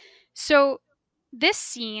fairy. So this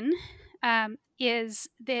scene is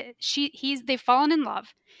that they've fallen in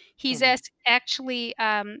love. He's Mhm. actually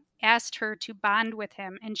asked her to bond with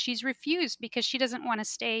him, and she's refused because she doesn't want to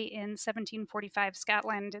stay in 1745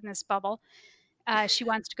 Scotland in this bubble. She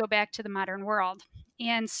wants to go back to the modern world,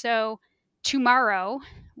 and so tomorrow,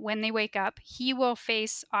 when they wake up, he will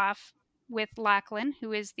face off with Lachlan,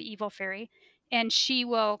 who is the evil fairy, and she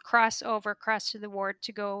will cross to the ward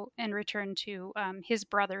to go and return to his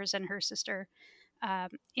brothers and her sister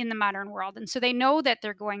in the modern world. And so they know that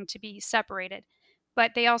they're going to be separated,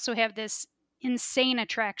 but they also have this insane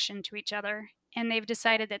attraction to each other. And they've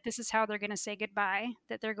decided that this is how they're going to say goodbye,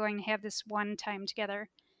 that they're going to have this one time together.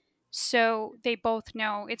 So they both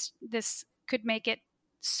know this could make it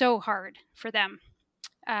so hard for them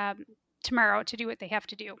tomorrow to do what they have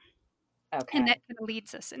to do. Okay. And that kind of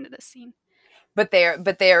leads us into this scene. But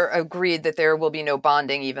they're agreed that there will be no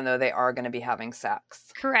bonding, even though they are going to be having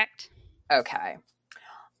sex. Correct. Okay.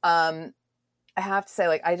 I have to say,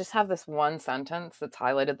 like, I just have this one sentence that's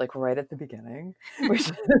highlighted, like, right at the beginning, which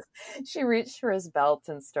is, she reached for his belt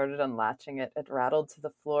and started unlatching it. It rattled to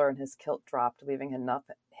the floor and his kilt dropped, leaving him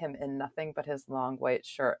in nothing but his long white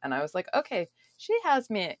shirt. And I was like, okay, she has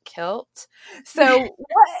me at kilt. So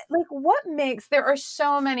what makes, there are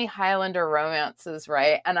so many Highlander romances,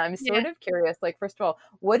 right? And I'm sort of curious, like, first of all,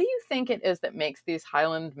 what do you think it is that makes these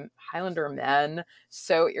Highlander men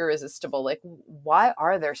so irresistible? Like, why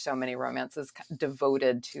are there so many romances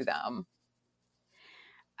devoted to them?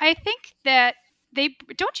 I think that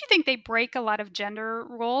don't you think they break a lot of gender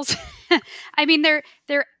roles? I mean, they're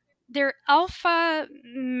alpha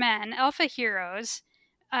men, alpha heroes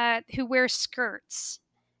who wear skirts.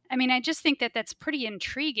 I mean, I just think that that's pretty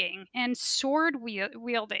intriguing and sword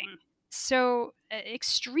wielding. So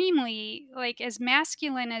extremely, like, as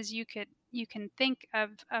masculine as you can think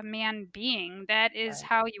of a man being. That is Right.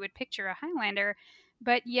 how you would picture a Highlander.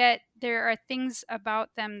 But yet there are things about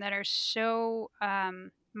them that are so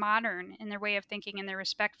modern in their way of thinking and their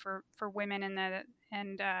respect for women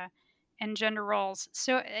and gender roles.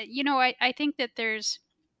 So I think that there's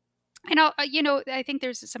I think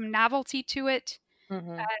there's some novelty to it.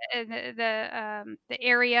 Mm-hmm. The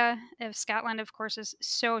area of Scotland, of course, is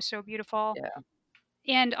so beautiful,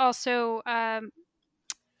 Yeah. and also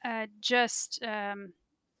just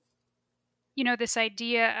this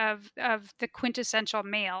idea of the quintessential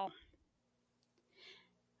male.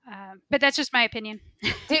 But that's just my opinion.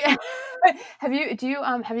 Have you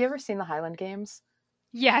ever seen the Highland Games?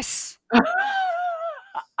 Yes.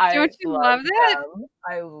 I Don't you love that? them.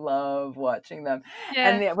 I love watching them. Yeah.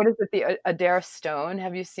 And what is it? The Adair Stone.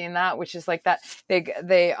 Have you seen that? Which is like that.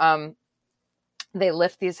 They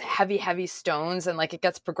lift these heavy stones, and like it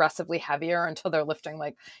gets progressively heavier until they're lifting,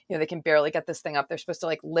 like, they can barely get this thing up. They're supposed to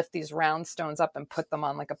like lift these round stones up and put them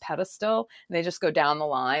on like a pedestal, and they just go down the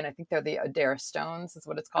line. I think they're the Adair Stones is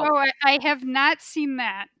what it's called. Oh, I have not seen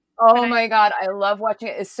that. Oh my God, I love watching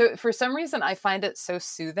it. It's so, for some reason, I find it so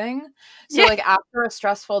soothing. So like after a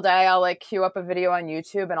stressful day, I'll like queue up a video on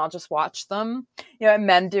YouTube and I'll just watch them.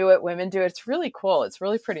 Men do it, women do it. It's really cool. It's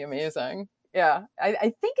really pretty amazing. Yeah,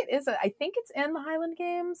 I think it is. I think it's in the Highland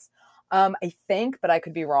Games. I think, but I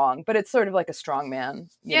could be wrong. But it's sort of like a strongman,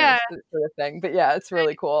 sort of thing. But yeah, it's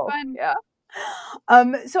really cool. Fun. Yeah.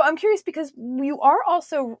 So I'm curious because you are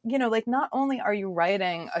also, like, not only are you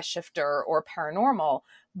writing a shifter or paranormal,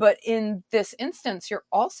 but in this instance, you're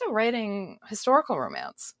also writing historical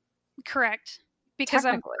romance. Correct. Because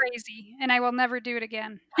I'm crazy and I will never do it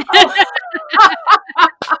again.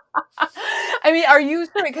 I mean, are you,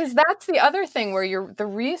 because that's the other thing where the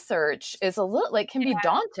research is a little, like, can be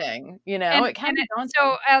daunting, it can be daunting.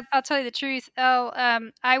 So I'll tell you the truth.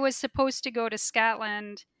 I was supposed to go to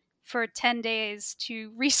Scotland for 10 days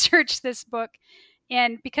to research this book.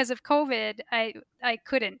 And because of COVID, I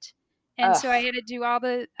couldn't. And so I had to do all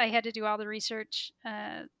the research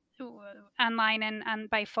online and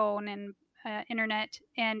by phone and internet,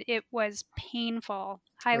 and it was painful.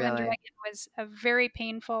 Highland Dragon was a very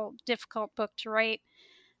painful, difficult book to write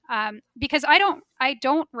because I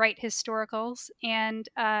don't write historicals, and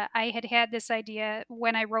I had this idea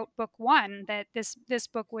when I wrote book one that this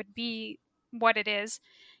book would be what it is,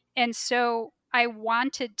 and so I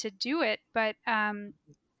wanted to do it, but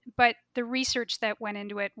the research that went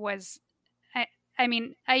into it was. I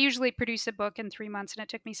mean, I usually produce a book in 3 months, and it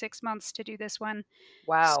took me 6 months to do this one.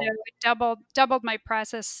 Wow. So it doubled my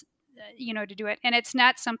process, to do it. And it's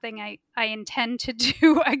not something I intend to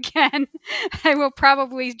do again. I will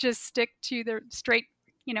probably just stick to the straight,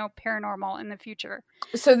 paranormal in the future.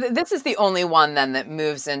 So this is the only one then that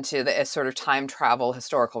moves into the sort of time travel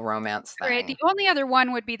historical romance thing. Right. The only other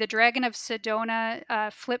one would be the Dragon of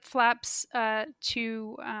Sedona flip-flops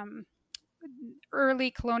to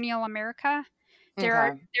early colonial America. There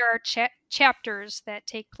are chapters that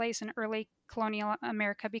take place in early colonial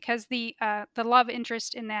America because the love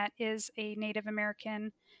interest in that is a Native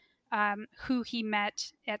American who he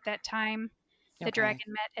met at that time. The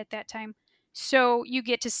dragon met at that time. So you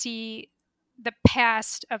get to see the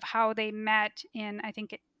past of how they met in, I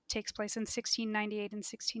think, takes place in 1698 and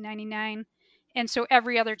 1699. And so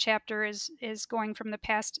every other chapter is going from the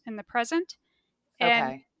past and the present.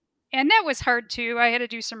 And Okay. that was hard too. I had to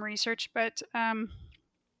do some research, but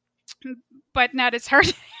not as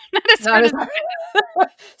hard. Not as Not hard as as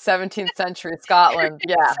 17th century Scotland.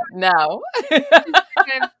 Yeah, no.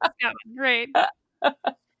 Scotland, right?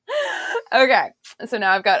 Okay, so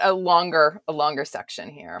now I've got a longer section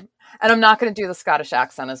here, and I'm not going to do the Scottish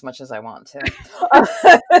accent as much as I want to.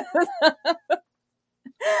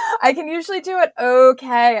 I can usually do it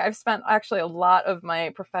okay. I've spent actually a lot of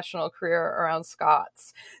my professional career around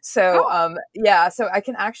Scots. So, yeah, so I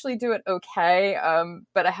can actually do it okay,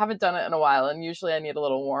 but I haven't done it in a while, and usually I need a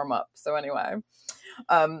little warm up. So anyway,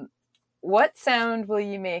 what sound will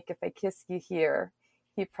you make if I kiss you here?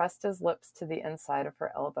 He pressed his lips to the inside of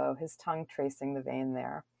her elbow, his tongue tracing the vein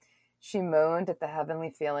there. She moaned at the heavenly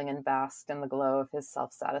feeling and basked in the glow of his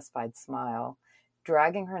self-satisfied smile.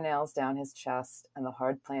 Dragging her nails down his chest and the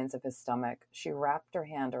hard planes of his stomach, she wrapped her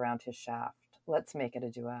hand around his shaft. Let's make it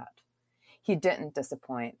a duet. He didn't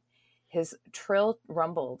disappoint. His trill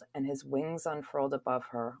rumbled and his wings unfurled above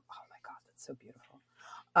her. Oh my God, that's so beautiful.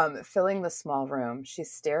 Filling the small room, she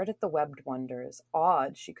stared at the webbed wonders.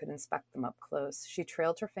 Awed, she could inspect them up close. She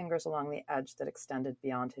trailed her fingers along the edge that extended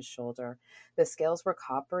beyond his shoulder. The scales were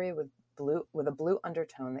coppery with a blue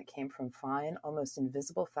undertone that came from fine, almost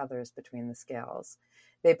invisible feathers between the scales.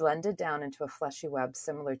 They blended down into a fleshy web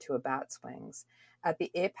similar to a bat's wings. At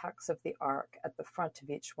the apex of the arc, at the front of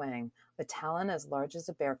each wing, a talon as large as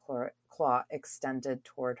a bear claw extended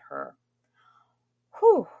toward her.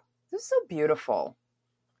 Whew, this is so beautiful.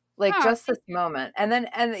 Like just this moment. And then,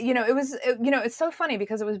 it's so funny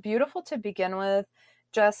because it was beautiful to begin with.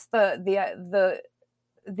 Just the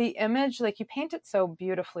image, like you paint it so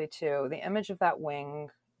beautifully too. The image of that wing,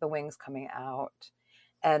 the wings coming out,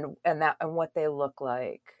 and what they look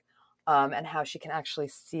like, and how she can actually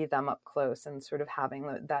see them up close and sort of having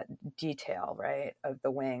that detail, right, of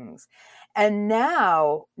the wings. And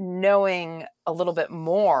now knowing a little bit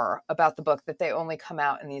more about the book, that they only come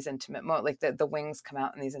out in these intimate moments, like the wings come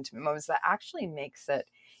out in these intimate moments, that actually makes it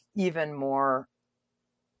even more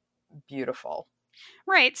beautiful.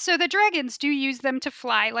 Right. So the dragons do use them to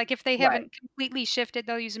fly. Like if they haven't completely shifted,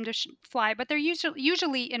 they'll use them to fly, but they're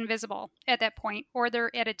usually invisible at that point, or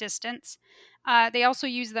they're at a distance. They also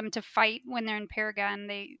use them to fight when they're in Paragon.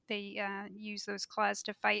 They use those claws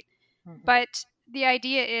to fight. Mm-hmm. But the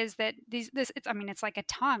idea is that it's like a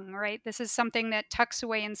tongue, right? This is something that tucks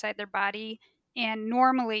away inside their body. And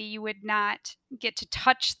normally you would not get to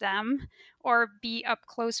touch them or be up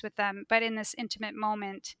close with them. But in this intimate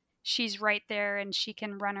moment, she's right there and she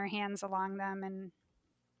can run her hands along them,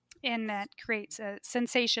 and that creates a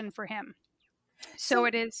sensation for him. So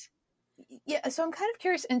it is. Yeah, so I'm kind of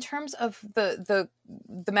curious in terms of the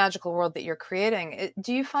magical world that you're creating.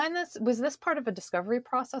 Do you find was this part of a discovery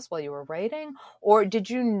process while you were writing, or did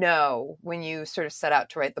you know when you sort of set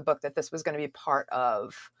out to write the book that this was going to be part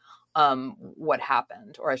of what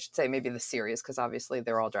happened, or I should say maybe the series, because obviously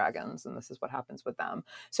they're all dragons and this is what happens with them.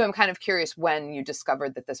 So I'm kind of curious when you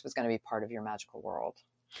discovered that this was going to be part of your magical world.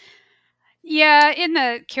 Yeah, in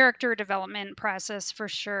the character development process for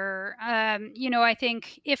sure. I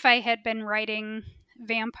think if I had been writing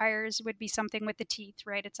vampires, it would be something with the teeth,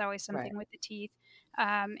 right? It's always something with the teeth.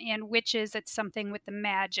 And witches, it's something with the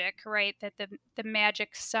magic, right? That the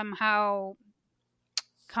magic somehow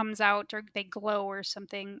comes out or they glow or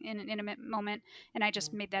something in an intimate moment. And I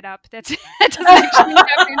just made that up. That doesn't actually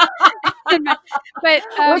happen. But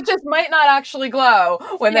witches might not actually glow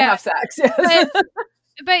when they have sex. Yes.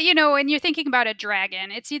 But when you're thinking about a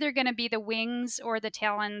dragon, it's either going to be the wings or the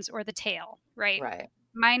talons or the tail, right? Right.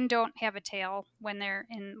 Mine don't have a tail when they're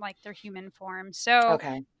in like their human form. So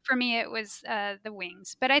for me, it was the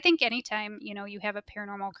wings. But I think anytime, you have a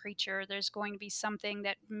paranormal creature, there's going to be something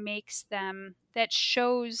that that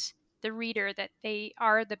shows the reader that they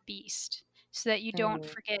are the beast, so that you don't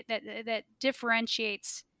forget that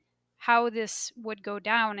differentiates how this would go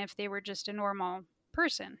down if they were just a normal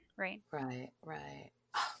person, right? Right.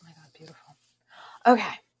 Oh my God, beautiful.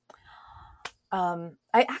 Okay.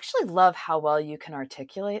 I actually love how well you can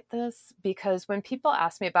articulate this, because when people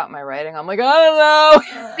ask me about my writing, I'm like, I don't know.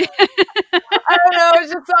 I don't know.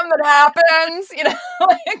 It's just something that happens, and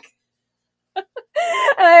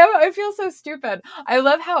I feel so stupid. I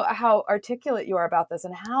love how articulate you are about this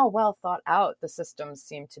and how well thought out the systems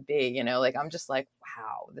seem to be, I'm just like,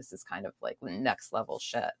 wow, this is kind of like next level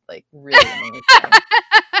shit. Like really amazing.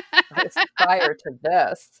 I aspire to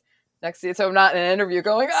this. So I'm not in an interview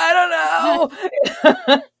going, I don't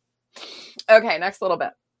know. Okay, next little bit.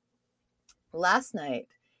 Last night,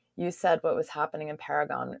 You said what was happening in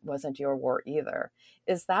Paragon wasn't your war either.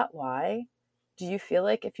 Is that why? Do you feel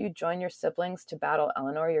like if you join your siblings to battle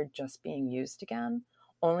Eleanor, you're just being used again?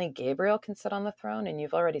 Only Gabriel can sit on the throne, and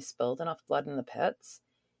you've already spilled enough blood in the pits?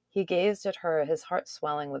 He gazed at her, his heart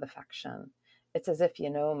swelling with affection. It's as if you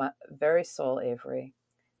know my very soul, Avery.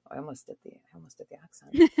 Oh, I almost did the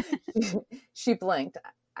accent. She blinked.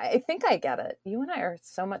 I think I get it. You and I are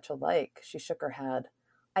so much alike. She shook her head.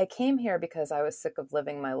 I came here because I was sick of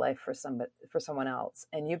living my life for someone else,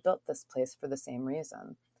 and you built this place for the same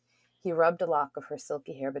reason. He rubbed a lock of her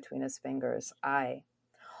silky hair between his fingers.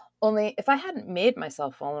 Only if I hadn't made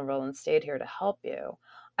myself vulnerable and stayed here to help you,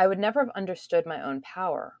 I would never have understood my own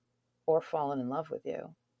power or fallen in love with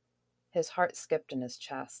you. His heart skipped in his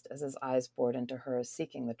chest as his eyes bored into hers,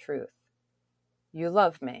 seeking the truth. You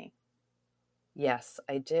love me. Yes,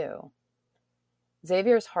 I do.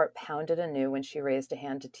 Xavier's heart pounded anew when she raised a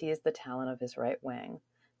hand to tease the talon of his right wing,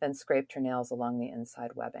 then scraped her nails along the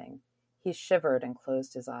inside webbing. He shivered and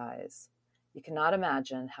closed his eyes. You cannot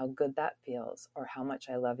imagine how good that feels or how much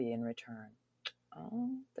I love you in return.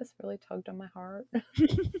 Oh, this really tugged on my heart.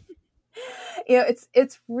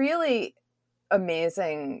 It's really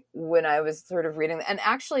amazing when I was sort of reading, and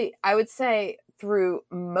actually I would say through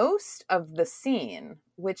most of the scene,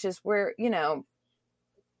 which is where,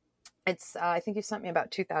 it's I think you sent me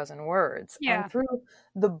about 2,000 words. Yeah. And through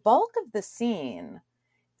the bulk of the scene,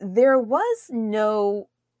 there was no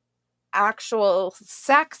actual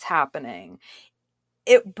sex happening.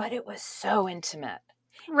 But it was so intimate.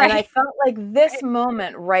 Right. And I felt like this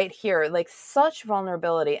moment right here, like such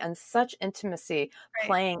vulnerability and such intimacy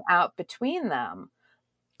playing out between them.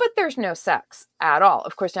 But there's no sex at all.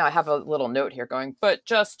 Of course, now I have a little note here going, but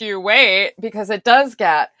just you wait, because it does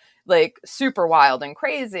get like super wild and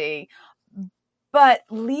crazy. But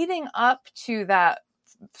leading up to that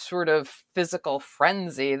sort of physical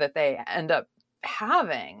frenzy that they end up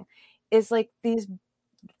having is like these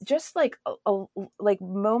just like a like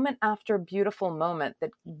moment after beautiful moment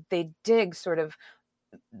that they dig sort of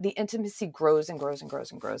the intimacy grows and grows and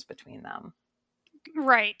grows and grows between them.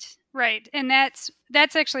 Right. And that's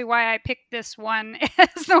actually why I picked this one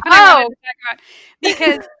as the one I wanted to talk about,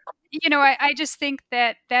 because I just think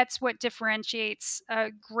that that's what differentiates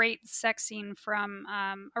a great sex scene from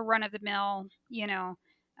a run-of-the-mill,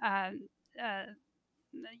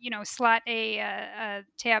 slot A,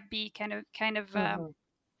 tab B kind of. Mm-hmm.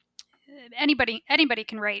 Anybody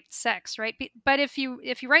can write sex, right? But if you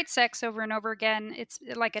write sex over and over again, it's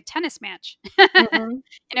like a tennis match. Mm-hmm.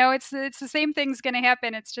 It's the same thing's going to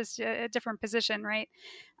happen. It's just a different position, right?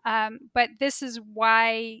 But this is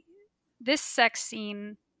why this sex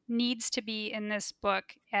scene needs to be in this book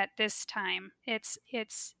at this time. It's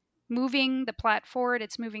moving the plot forward.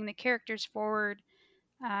 It's moving the characters forward.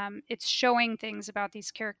 It's showing things about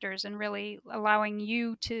these characters and really allowing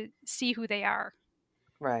you to see who they are.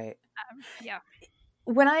 Right. Yeah.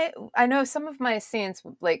 When I know some of my scenes,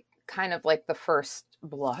 like kind of like the first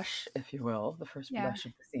blush, if you will, the first blush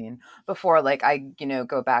of the scene before like I,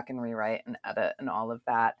 go back and rewrite and edit and all of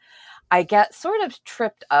that, I get sort of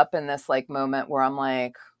tripped up in this like moment where I'm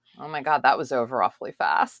like, oh my God, that was over awfully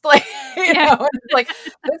fast. Like, it's like,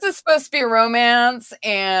 this is supposed to be romance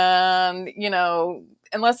and,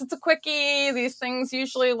 unless it's a quickie, these things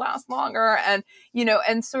usually last longer. And,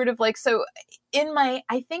 and sort of like, so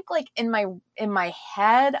I think like in my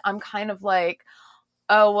head, I'm kind of like,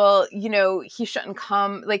 oh, well, he shouldn't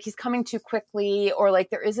come, like he's coming too quickly, or like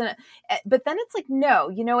there isn't, but then it's like,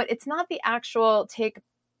 no, it's not the actual take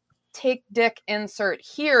dick insert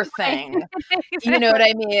here thing. Exactly. You know what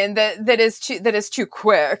I mean? That is too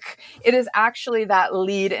quick. It is actually that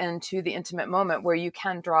lead into the intimate moment where you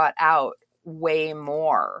can draw it out way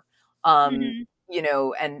more. And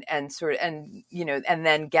sort of, and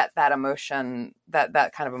then get that emotion,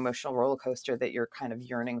 that kind of emotional roller coaster that you're kind of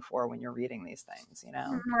yearning for when you're reading these things,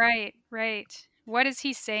 Right. What is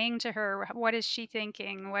he saying to her? What is she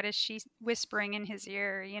thinking? What is she whispering in his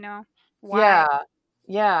ear? Why?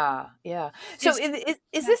 Yeah. So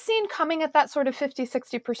is this scene coming at that sort of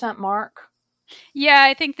 50-60% mark? Yeah,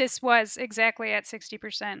 I think this was exactly at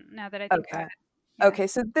 60% now that I think about it. Yeah. Okay,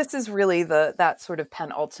 so this is really that sort of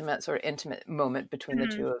penultimate sort of intimate moment between the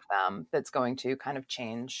two of them that's going to kind of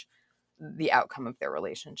change the outcome of their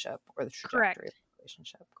relationship or the trajectory of the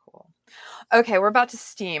relationship. Cool. Okay, we're about to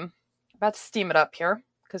steam it up here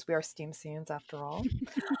because we are steam scenes after all.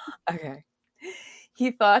 Okay.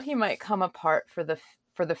 He thought he might come apart for the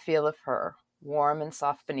feel of her, warm and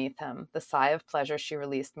soft beneath him. The sigh of pleasure she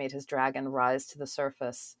released made his dragon rise to the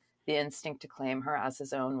surface. The instinct to claim her as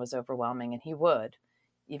his own was overwhelming, and he would,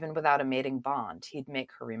 even without a mating bond, he'd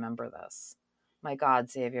make her remember this. My God,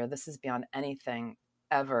 Xavier, this is beyond anything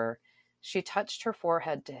ever. She touched her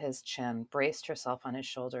forehead to his chin, braced herself on his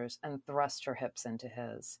shoulders, and thrust her hips into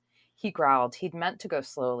his. He growled. He'd meant to go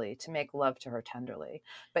slowly, to make love to her tenderly.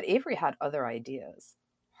 But Avery had other ideas.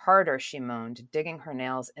 Harder, she moaned, digging her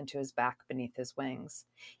nails into his back beneath his wings.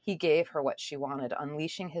 He gave her what she wanted,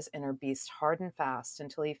 unleashing his inner beast hard and fast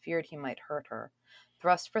until he feared he might hurt her.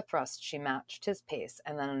 Thrust for thrust, she matched his pace,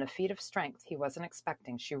 and then in a feat of strength he wasn't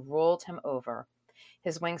expecting, she rolled him over.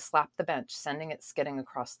 His wings slapped the bench, sending it skidding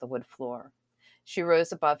across the wood floor. She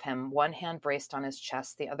rose above him, one hand braced on his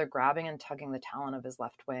chest, the other grabbing and tugging the talon of his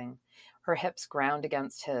left wing. Her hips ground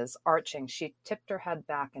against his. Arching, she tipped her head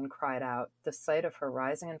back and cried out. The sight of her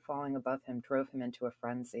rising and falling above him drove him into a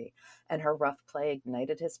frenzy, and her rough play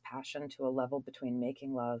ignited his passion to a level between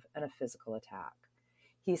making love and a physical attack.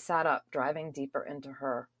 He sat up, driving deeper into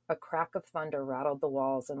her. A crack of thunder rattled the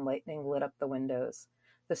walls and lightning lit up the windows.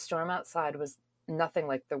 The storm outside was nothing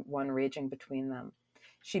like the one raging between them.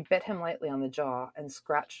 She bit him lightly on the jaw and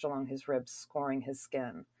scratched along his ribs, scoring his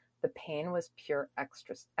skin. The pain was pure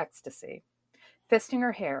ecstasy. Fisting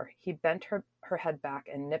her hair, he bent her head back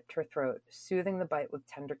and nipped her throat, soothing the bite with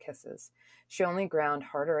tender kisses. She only ground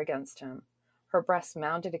harder against him. Her breasts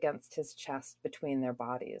mounted against his chest between their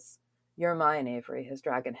bodies. You're mine, Avery, his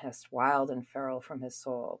dragon hissed, wild and feral from his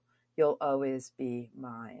soul. You'll always be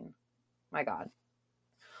mine. My God.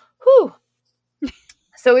 Whew.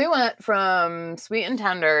 So we went from sweet and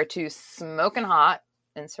tender to smoking hot,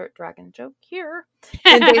 insert dragon joke here,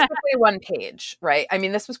 in basically one page, right? I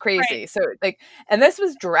mean, this was crazy. Right. So like, and this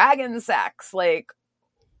was dragon sex, like,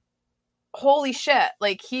 holy shit.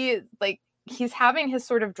 Like he's having his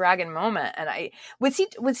sort of dragon moment. And was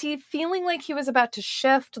he feeling like he was about to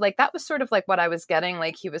shift? Like that was sort of like what I was getting,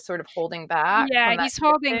 like he was sort of holding back. Yeah, he's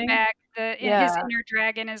holding back. His inner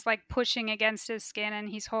dragon is like pushing against his skin, and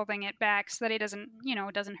he's holding it back so that he doesn't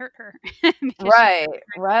hurt her.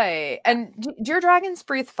 Right. And do your dragons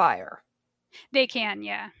breathe fire? They can,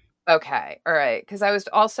 yeah. Okay. All right. Because I was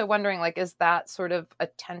also wondering, like, is that sort of a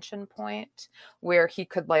tension point where he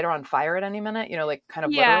could light her on fire at any minute? Like kind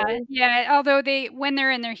of literally? Yeah. Although when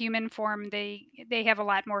they're in their human form, they have a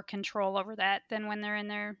lot more control over that than when they're in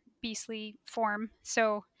their beastly form.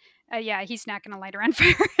 So, he's not going to light her on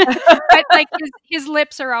fire. But like his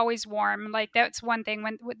lips are always warm. Like that's one thing.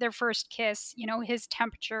 When with their first kiss, his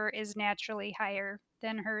temperature is naturally higher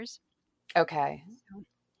than hers. Okay.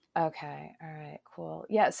 Okay. All right. Cool.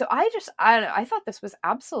 Yeah. So I thought this was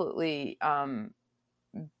absolutely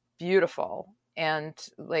beautiful and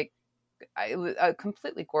like a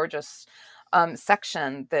completely gorgeous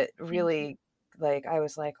section that really like I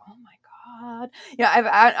was like, oh my God.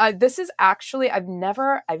 Yeah. This is actually I've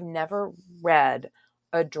never read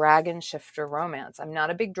a dragon shifter romance. I'm not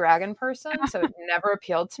a big dragon person, so it never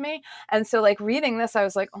appealed to me. And so like reading this, I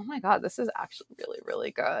was like, oh my God, this is actually really,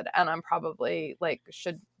 really good. And I'm probably like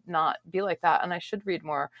should not be like that. And I should read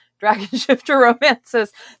more dragon shifter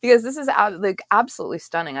romances because this is like absolutely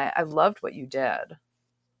stunning. I loved what you did.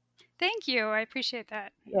 Thank you. I appreciate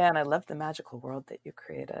that. Yeah. And I love the magical world that you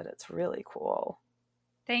created. It's really cool.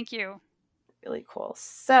 Thank you. Really cool.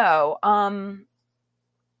 So, let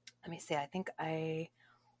me see. I think I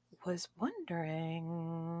was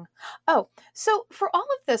wondering. Oh, so for all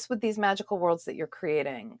of this with these magical worlds that you're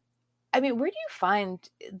creating, I mean, where do you find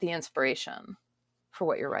the inspiration for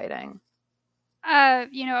what you're writing?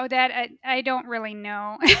 That I don't really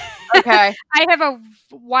know. Okay. I have a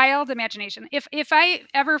wild imagination. If I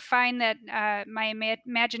ever find that my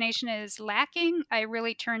imagination is lacking, I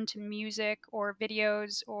really turn to music or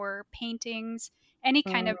videos or paintings. Any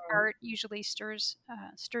kind of art usually stirs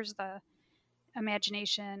the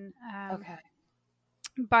imagination. Okay.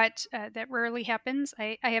 But that rarely happens.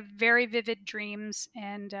 I have very vivid dreams,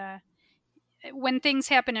 and when things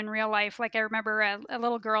happen in real life, like I remember a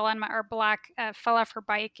little girl on our block fell off her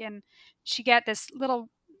bike, and she got this little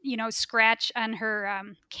scratch on her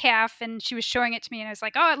calf, and she was showing it to me, and I was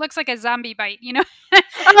like, oh, it looks like a zombie bite.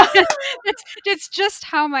 It's just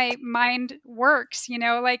how my mind works.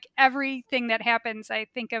 Like everything that happens, I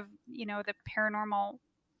think of the paranormal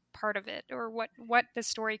part of it, or what the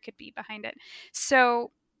story could be behind it.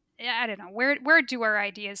 So I don't know, where do our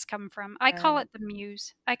ideas come from? I call it the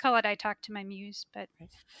muse. I talk to my muse. But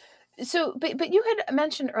so but you had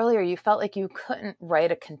mentioned earlier you felt like you couldn't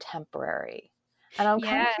write a contemporary, and I'm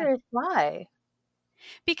kind of curious why.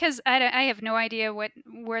 Because I have no idea what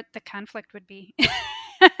the conflict would be.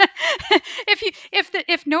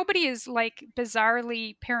 if nobody is like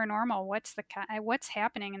bizarrely paranormal, what's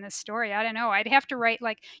happening in this story? I don't know. I'd have to write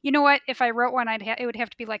like, you know what? If I wrote one, it would have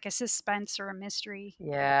to be like a suspense or a mystery.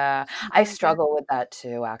 Yeah, I Something like that. struggle with that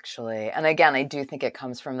too, actually. And again, I do think it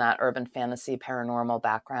comes from that urban fantasy paranormal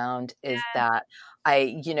background, is that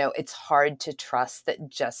it's hard to trust that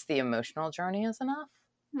just the emotional journey is enough.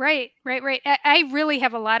 Right. I really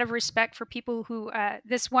have a lot of respect for people who,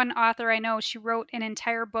 this one author I know, she wrote an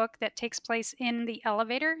entire book that takes place in the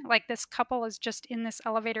elevator. Like this couple is just in this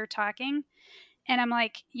elevator talking. And I'm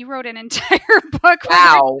like, you wrote an entire book.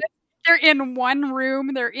 Wow. They're in one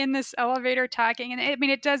room. They're in this elevator talking. And I mean,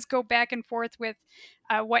 it does go back and forth with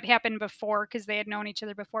what happened before because they had known each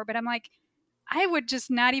other before. But I'm like, I would just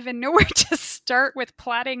not even know where to start with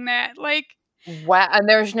plotting that. Like, wow. And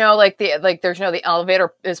there's no the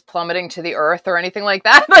elevator is plummeting to the earth or anything like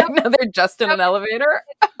that. Like, no, they're just in an elevator.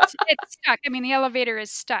 It's stuck. I mean, the elevator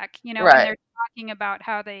is stuck, and Right. they're talking about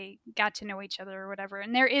how they got to know each other or whatever.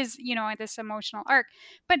 And there is, this emotional arc,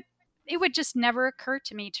 but it would just never occur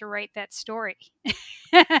to me to write that story.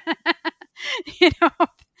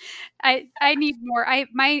 I need more.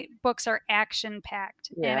 My books are action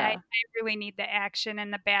packed, and I really need the action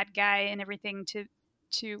and the bad guy and everything to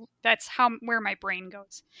that's where my brain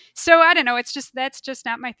goes. So I don't know. That's just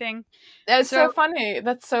not my thing. That's so funny.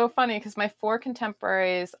 That's so funny because my 4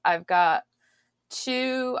 contemporaries, I've got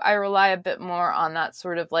 2. I rely a bit more on that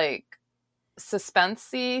sort of like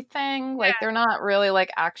suspensey thing. Like they're not really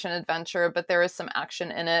like action adventure, but there is some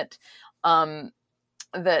action in it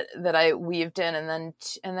that I weaved in, and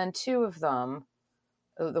then 2 of them,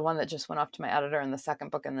 the one that just went off to my editor in the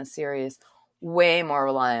second book in the series, way more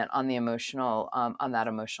reliant on the emotional on that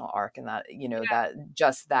emotional arc, and that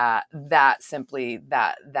that simply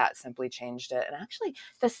changed it. And actually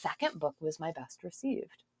the second book was my best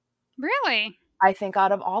received, really, I think,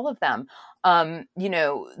 out of all of them. I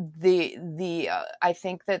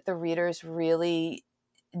think that the readers really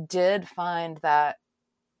did find that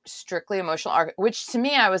strictly emotional arc, which to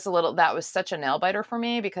me that was such a nail biter for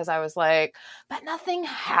me, because I was like, but nothing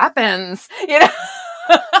happens,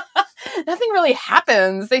 nothing really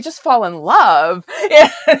happens. They just fall in love.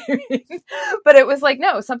 But it was like,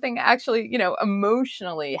 no, something actually,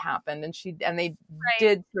 emotionally happened, and they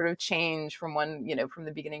did sort of change from from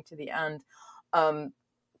the beginning to the end. I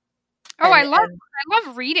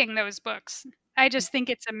love reading those books. I just think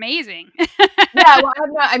it's amazing. Yeah, well,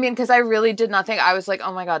 because I really did not think, I was like,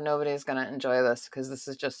 oh my God, nobody's going to enjoy this because this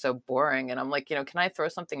is just so boring. And I'm like, can I throw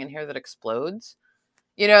something in here that explodes?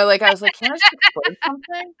 I was like, can I just explode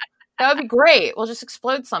something? That would be great. We'll just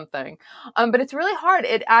explode something. But it's really hard.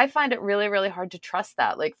 I find it really, really hard to trust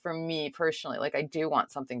that. Like for me personally, like I do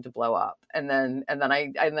want something to blow up, and then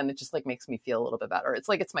it just like makes me feel a little bit better. It's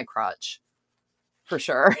like it's my crutch, for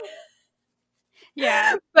sure.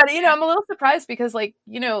 Yeah. But, I'm a little surprised because what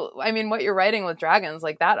you're writing with dragons,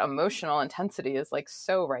 like that emotional intensity is like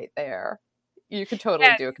so right there. You could totally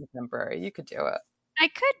do a contemporary. You could do it. I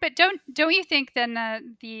could, but don't you think then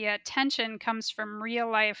the tension comes from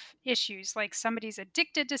real life issues, like somebody's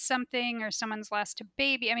addicted to something or someone's lost a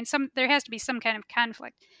baby? I mean, there has to be some kind of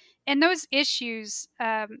conflict, and those issues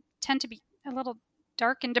tend to be a little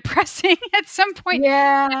dark and depressing at some point.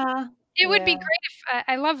 Yeah. It would be great if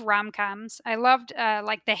I love rom-coms. I loved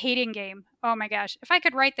like The Hating Game. Oh my gosh. If I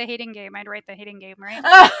could write The Hating Game, I'd write The Hating Game, right?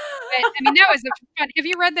 But, that was fun. Have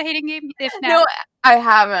you read The Hating Game? If not, no, I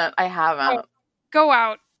haven't. Oh, go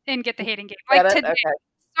out and get The Hating Game. Like today.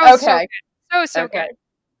 Okay. So good.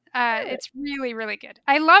 It's really, really good.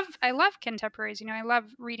 I love contemporaries. I love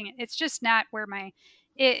reading it. It's just not where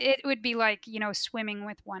it would be like, swimming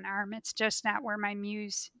with one arm. It's just not where my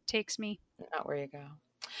muse takes me. Not where you go.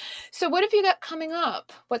 So what have you got coming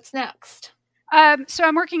up? What's next? So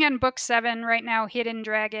I'm working on book 7 right now, Hidden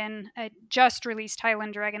Dragon. I just released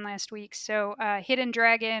Highland Dragon last week. So Hidden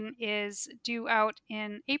Dragon is due out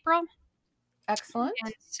in April. Excellent.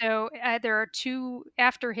 And so there are 2,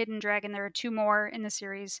 after Hidden Dragon, there are 2 more in the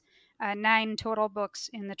series, 9 total books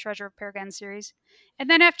in the Treasure of Paragon series. And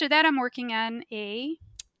then after that, I'm working on a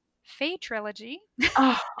Fae trilogy.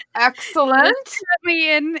 Oh, excellent.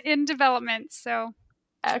 Currently in development, so...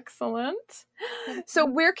 Excellent. So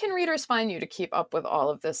where can readers find you to keep up with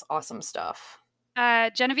all of this awesome stuff?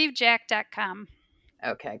 GenevieveJack.com.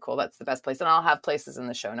 Okay, cool. That's the best place. And I'll have places in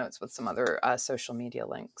the show notes with some other social media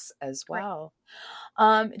links as well.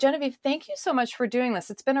 Right. Genevieve, thank you so much for doing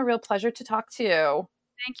this. It's been a real pleasure to talk to you.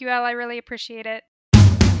 Thank you, Elle. I really appreciate it.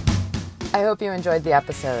 I hope you enjoyed the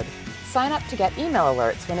episode. Sign up to get email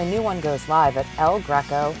alerts when a new one goes live at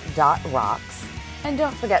elgreco.rocks. And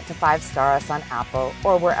don't forget to 5-star us on Apple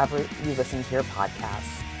or wherever you listen to your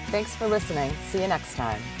podcasts. Thanks for listening. See you next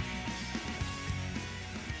time.